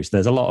can do. So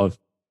there's a lot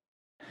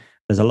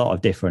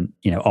of different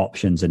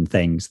options and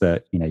things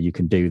that you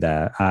can do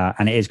there,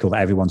 and it is cool that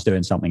everyone's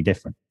doing something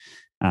different.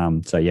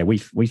 So yeah,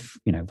 we've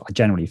I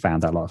generally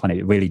found that a lot of fun.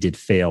 It really did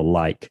feel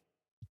like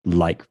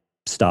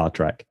Star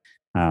Trek,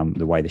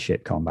 the way the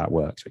ship combat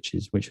works, which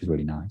is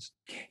really nice.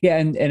 Yeah,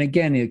 and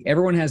again,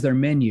 everyone has their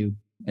menu.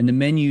 And the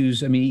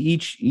menus, I mean,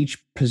 each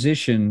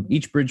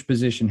bridge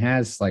position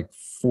has like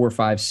 4,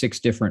 5, 6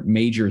 different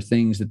major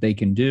things that they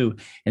can do.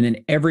 And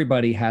then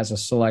everybody has a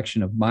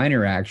selection of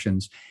minor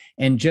actions.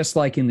 And just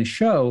like in the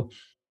show,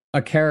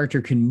 a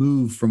character can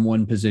move from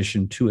one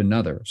position to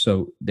another.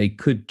 So they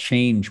could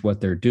change what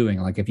they're doing.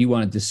 Like if you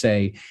wanted to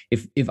say,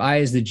 if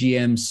I as the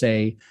GM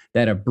say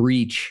that a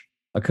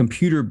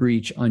computer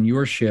breach on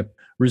your ship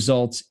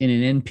results in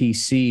an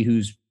NPC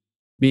who's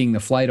being the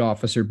flight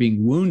officer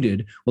being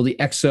wounded, well, the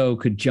XO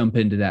could jump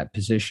into that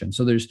position.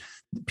 So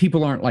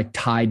people aren't like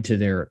tied to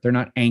they're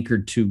not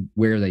anchored to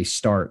where they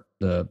start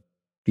the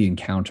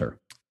encounter.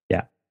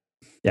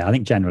 Yeah. I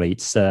think generally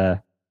it's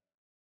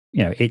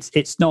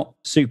it's not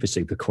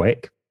super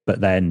quick,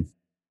 but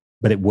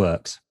it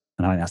works,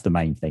 and I think that's the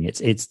main thing.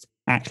 It's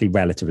actually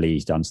relatively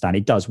easy to understand.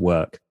 It does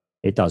work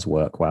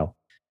well.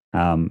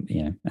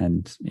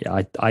 And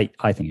I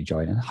think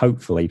enjoying it.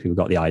 Hopefully, people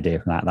got the idea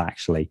from that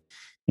actually.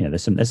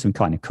 There's some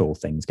kind of cool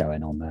things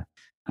going on there.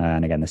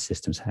 And again, the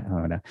systems.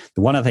 The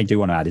one other thing I do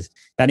want to add is, if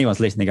anyone's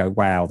listening, go,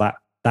 wow,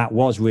 that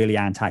was really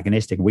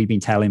antagonistic. We've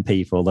been telling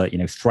people that,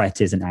 threat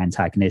isn't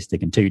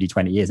antagonistic and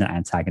 2D20 isn't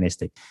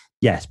antagonistic.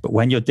 Yes, but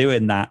when you're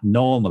doing that,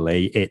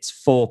 normally it's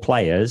 4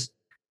 players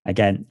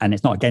again, and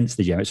it's not against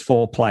the GM, it's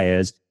 4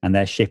 players and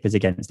their ship is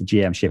against the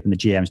GM ship, and the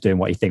GM's doing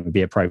what you think would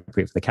be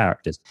appropriate for the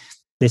characters.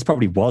 This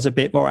probably was a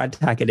bit more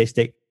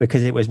antagonistic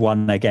because it was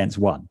 1 against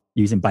 1,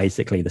 using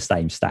basically the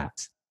same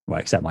stats. Well,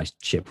 except my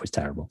ship was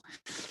terrible.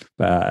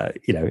 But,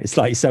 it's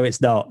like, so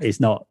it's not,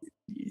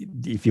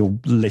 if you're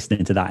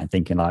listening to that and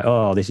thinking like,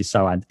 oh, this is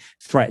so,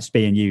 threats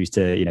being used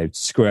to,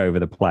 screw over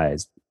the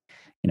players,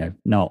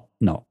 not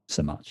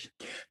so much.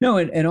 No.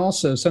 And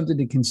also something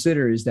to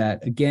consider is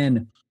that,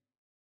 again,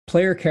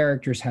 player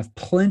characters have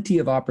plenty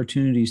of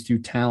opportunities through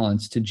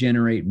talents to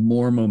generate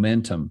more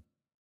momentum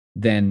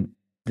than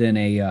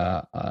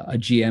a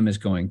GM is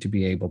going to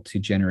be able to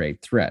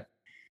generate threat,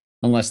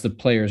 unless the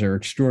players are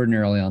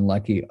extraordinarily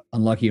unlucky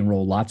and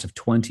roll lots of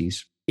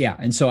 20s. Yeah.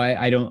 And so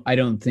I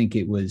don't think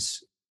it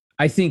was,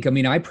 I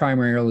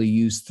primarily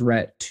use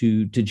threat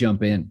to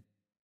jump in,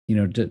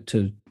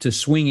 to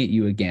swing at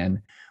you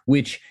again,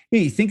 which,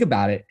 you think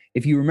about it.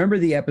 If you remember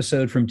the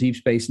episode from Deep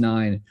Space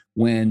Nine,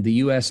 when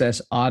the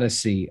USS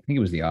Odyssey, I think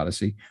it was the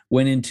Odyssey,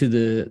 went into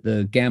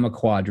the Gamma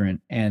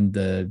Quadrant, and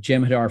the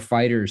Jem'Hadar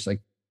fighters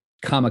like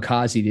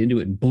kamikazed into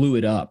it and blew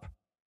it up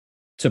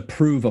to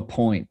prove a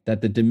point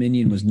that the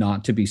Dominion was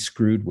not to be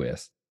screwed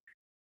with.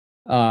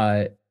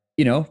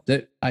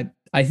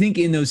 I think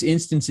in those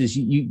instances,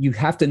 you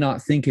have to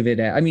not think of it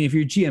as, if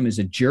your GM is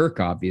a jerk,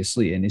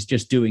 obviously, and is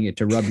just doing it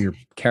to rub your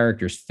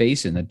character's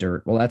face in the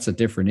dirt, well, that's a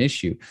different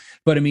issue.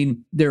 But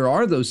there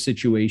are those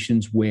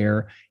situations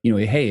where,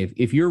 hey,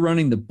 if you're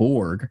running the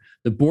Borg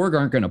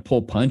aren't going to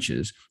pull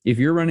punches. If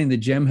you're running the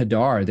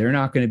Jem'Hadar, they're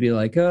not going to be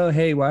like, oh,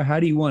 hey, how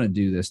do you want to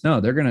do this?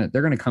 No, they're going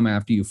to come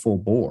after you full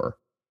bore.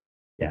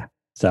 Yeah.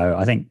 So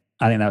I think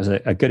that was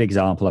a good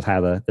example of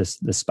how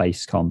the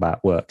space combat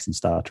works in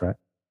Star Trek.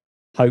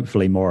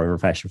 Hopefully more of a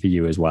refresher for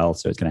you as well,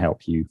 so it's going to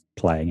help you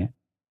playing it.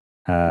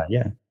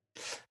 And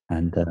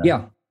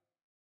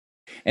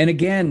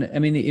again,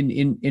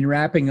 in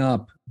wrapping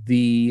up,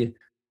 the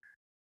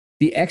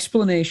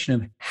explanation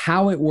of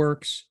how it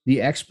works,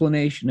 the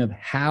explanation of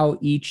how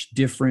each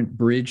different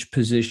bridge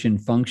position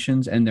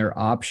functions and their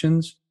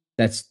options,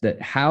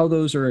 that how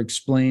those are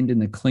explained in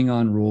the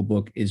Klingon rule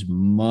book is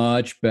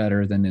much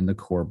better than in the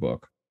core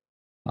book.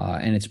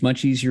 And it's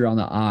much easier on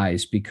the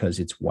eyes because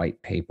it's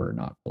white paper,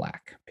 not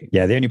black paper.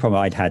 Yeah, the only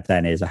problem I'd had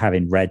then is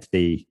having read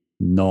the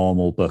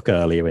normal book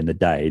earlier in the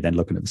day, then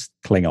looking at the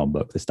Klingon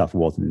book, the stuff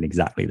wasn't in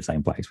exactly the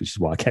same place, which is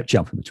why I kept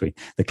jumping between.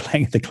 The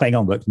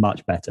Klingon book's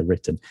much better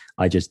written.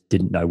 I just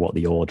didn't know what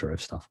the order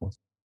of stuff was.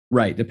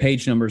 Right. The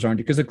page numbers aren't,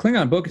 because the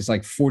Klingon book is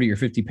like 40 or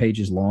 50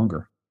 pages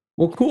longer.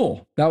 Well,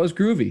 cool. That was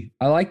groovy.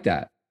 I like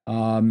that.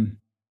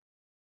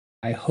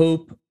 I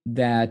hope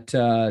that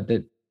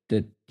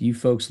that you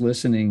folks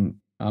listening,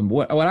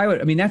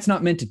 that's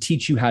not meant to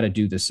teach you how to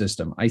do the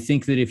system. I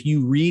think that if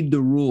you read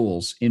the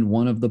rules in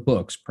one of the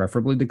books,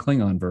 preferably the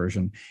Klingon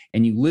version,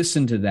 and you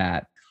listen to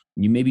that,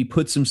 you maybe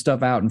put some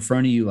stuff out in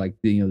front of you, like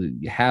you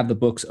have the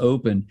books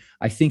open.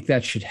 I think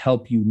that should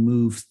help you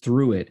move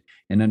through it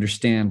and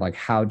understand, like,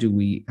 how do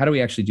we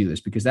actually do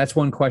this? Because that's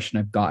one question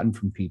I've gotten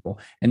from people.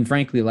 And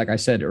frankly, like I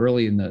said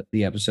early in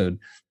the episode,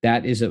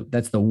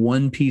 that's the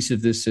one piece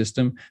of this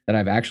system that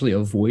I've actually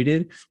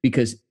avoided,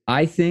 because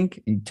I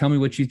think, and tell me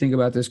what you think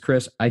about this,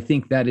 Chris, I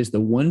think that is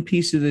the one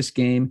piece of this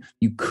game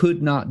you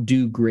could not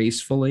do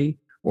gracefully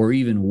or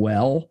even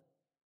well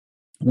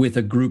with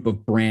a group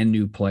of brand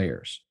new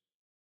players.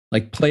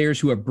 Like players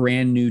who are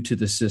brand new to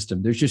the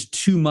system. There's just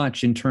too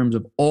much in terms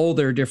of all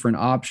their different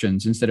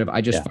options instead of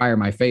I just fire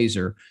my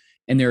phaser.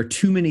 And there are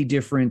too many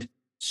different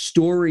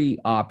story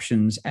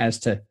options as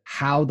to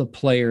how the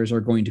players are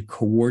going to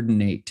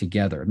coordinate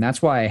together. And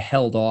that's why I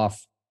held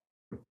off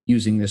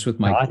using this with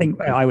my... I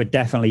think I would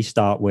definitely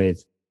start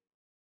with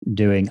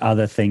doing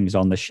other things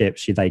on the ship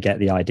so they get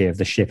the idea of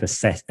the ship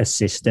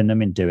assisting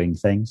them in doing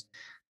things.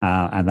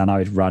 And then I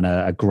would run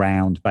a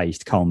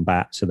ground-based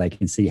combat so they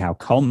can see how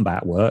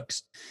combat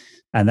works.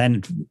 And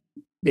then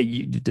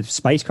the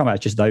space combat is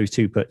just those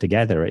two put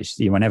together. It's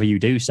whenever you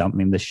do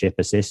something, the ship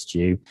assists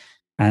you.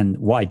 And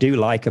what I do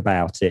like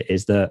about it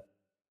is that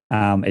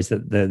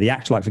the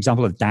actual, like, for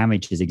example, the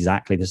damage is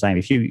exactly the same.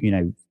 If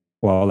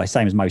the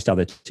same as most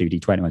other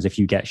 2D20 ones. If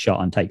you get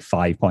shot and take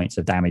 5 points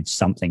of damage,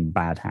 something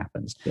bad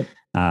happens. Yep.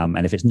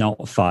 And if it's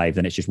not 5,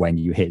 then it's just when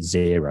you hit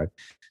 0.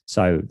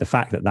 So the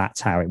fact that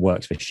that's how it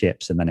works for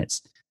ships, and then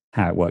it's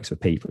how it works for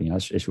people,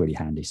 it's really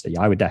handy. So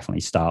I would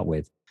definitely start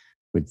with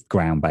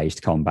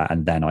ground-based combat,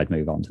 and then I'd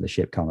move on to the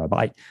ship combat.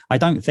 But I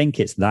don't think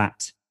it's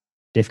that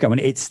difficult. I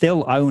mean, it's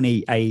still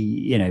only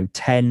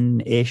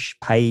 10-ish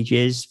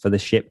pages for the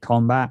ship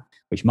combat,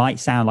 which might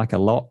sound like a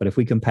lot, but if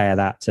we compare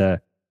that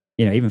to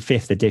even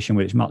 5th edition,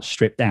 which is much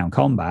stripped down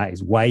combat,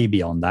 is way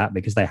beyond that,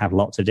 because they have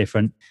lots of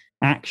different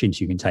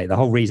actions you can take. The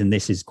whole reason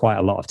this is quite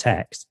a lot of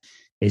text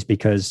is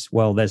because,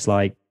 there's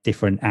like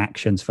different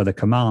actions for the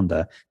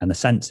commander and the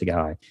sensor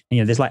guy.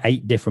 There's like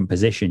 8 different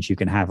positions you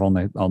can have on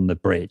the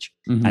bridge,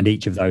 mm-hmm. and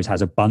each of those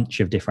has a bunch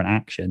of different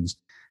actions.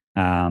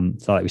 So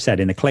like we said,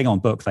 in the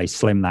Klingon book, they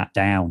slim that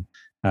down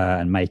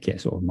and make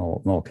it sort of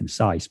more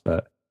concise.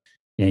 But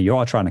you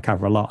are trying to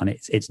cover a lot, and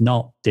it's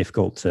not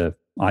difficult to...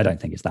 I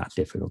don't think it's that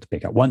difficult to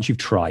pick up once you've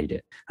tried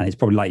it. And it's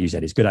probably, like you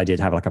said, it's a good idea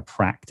to have like a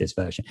practice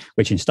version,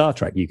 which in Star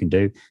Trek you can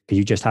do, because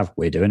you just have,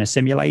 we're doing a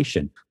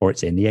simulation, or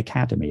it's in the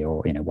academy,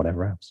 or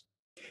whatever else.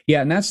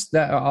 Yeah, and that's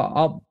that.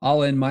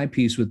 I'll end my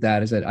piece with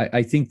that. Is that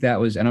I think that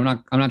was, and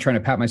I'm not trying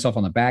to pat myself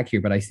on the back here,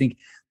 but I think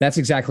that's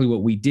exactly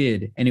what we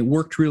did, and it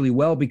worked really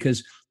well,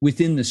 because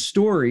within the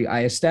story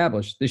I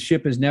established this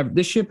ship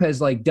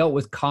has like dealt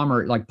with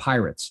commerce, like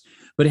pirates,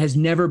 but it has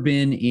never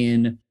been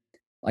in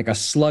like a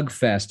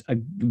slugfest, a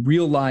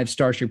real live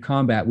starship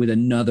combat with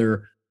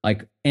another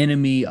like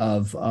enemy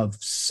of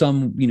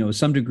some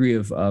degree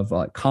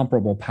of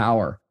comparable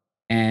power.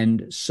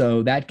 And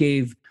so that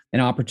gave an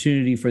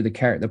opportunity for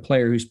the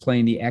player who's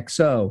playing the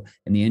XO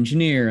and the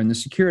engineer and the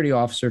security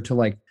officer to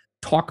like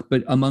talk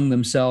but among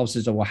themselves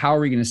as to, well, how are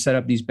we going to set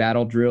up these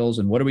battle drills,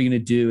 and what are we going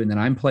to do? And then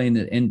I'm playing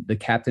the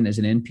captain as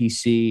an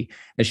NPC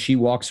as she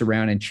walks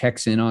around and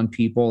checks in on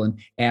people and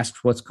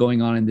asks what's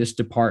going on in this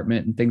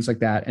department and things like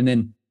that. And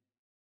then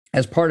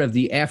as part of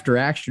the after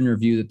action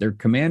review that their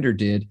commander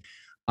did,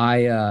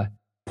 I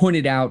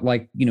pointed out,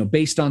 like,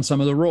 based on some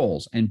of the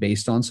roles and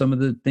based on some of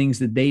the things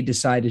that they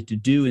decided to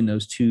do in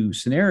those 2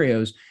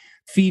 scenarios,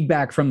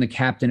 feedback from the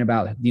captain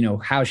about,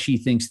 how she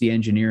thinks the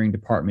engineering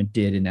department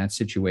did in that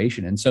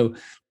situation. And so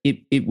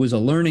it was a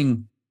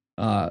learning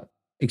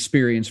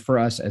experience for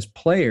us as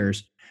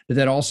players, but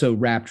that also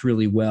wrapped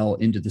really well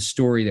into the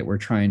story that we're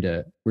trying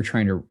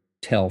to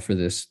tell for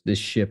this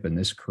ship and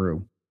this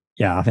crew.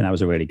 Yeah, I think that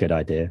was a really good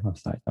idea. I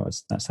was like,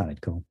 that sounded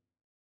cool.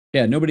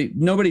 Yeah,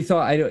 nobody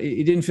thought.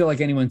 It didn't feel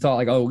like anyone thought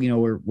like, oh,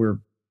 we're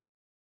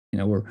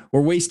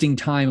wasting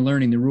time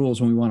learning the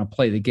rules when we want to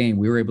play the game.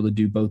 We were able to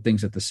do both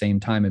things at the same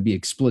time and be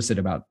explicit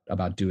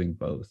about doing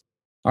both.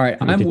 All right,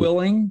 I'm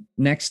willing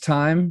next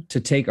time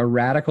to take a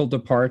radical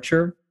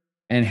departure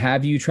and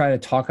have you try to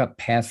talk up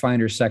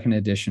Pathfinder 2nd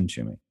edition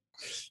to me.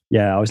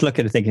 Yeah, I was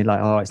looking at thinking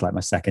like, it's like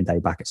my second day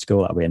back at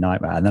school. That'll be a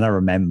nightmare. And then I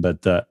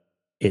remembered that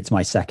it's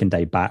my second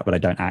day back, but I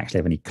don't actually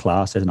have any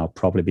classes, and I'll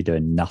probably be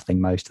doing nothing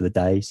most of the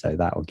day. So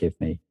that will give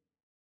me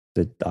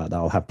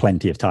I'll have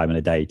plenty of time in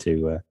a day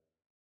to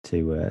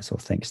to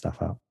sort of think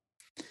stuff up.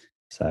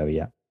 So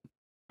yeah.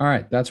 All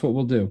right, that's what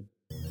we'll do.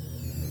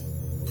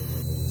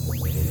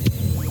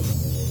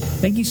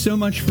 Thank you so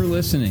much for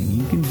listening.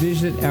 You can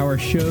visit our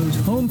show's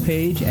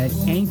homepage at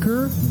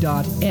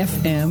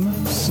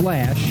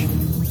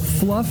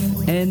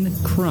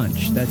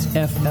anchor.fm/fluffncrunch. That's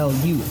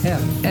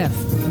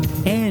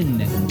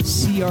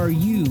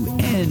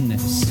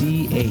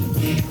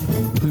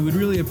FLUFFNCRUNCH. We would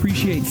really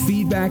appreciate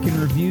feedback and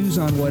reviews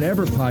on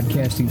whatever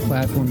podcasting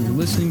platform you're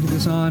listening to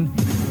this on.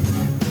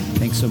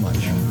 Thanks so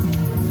much.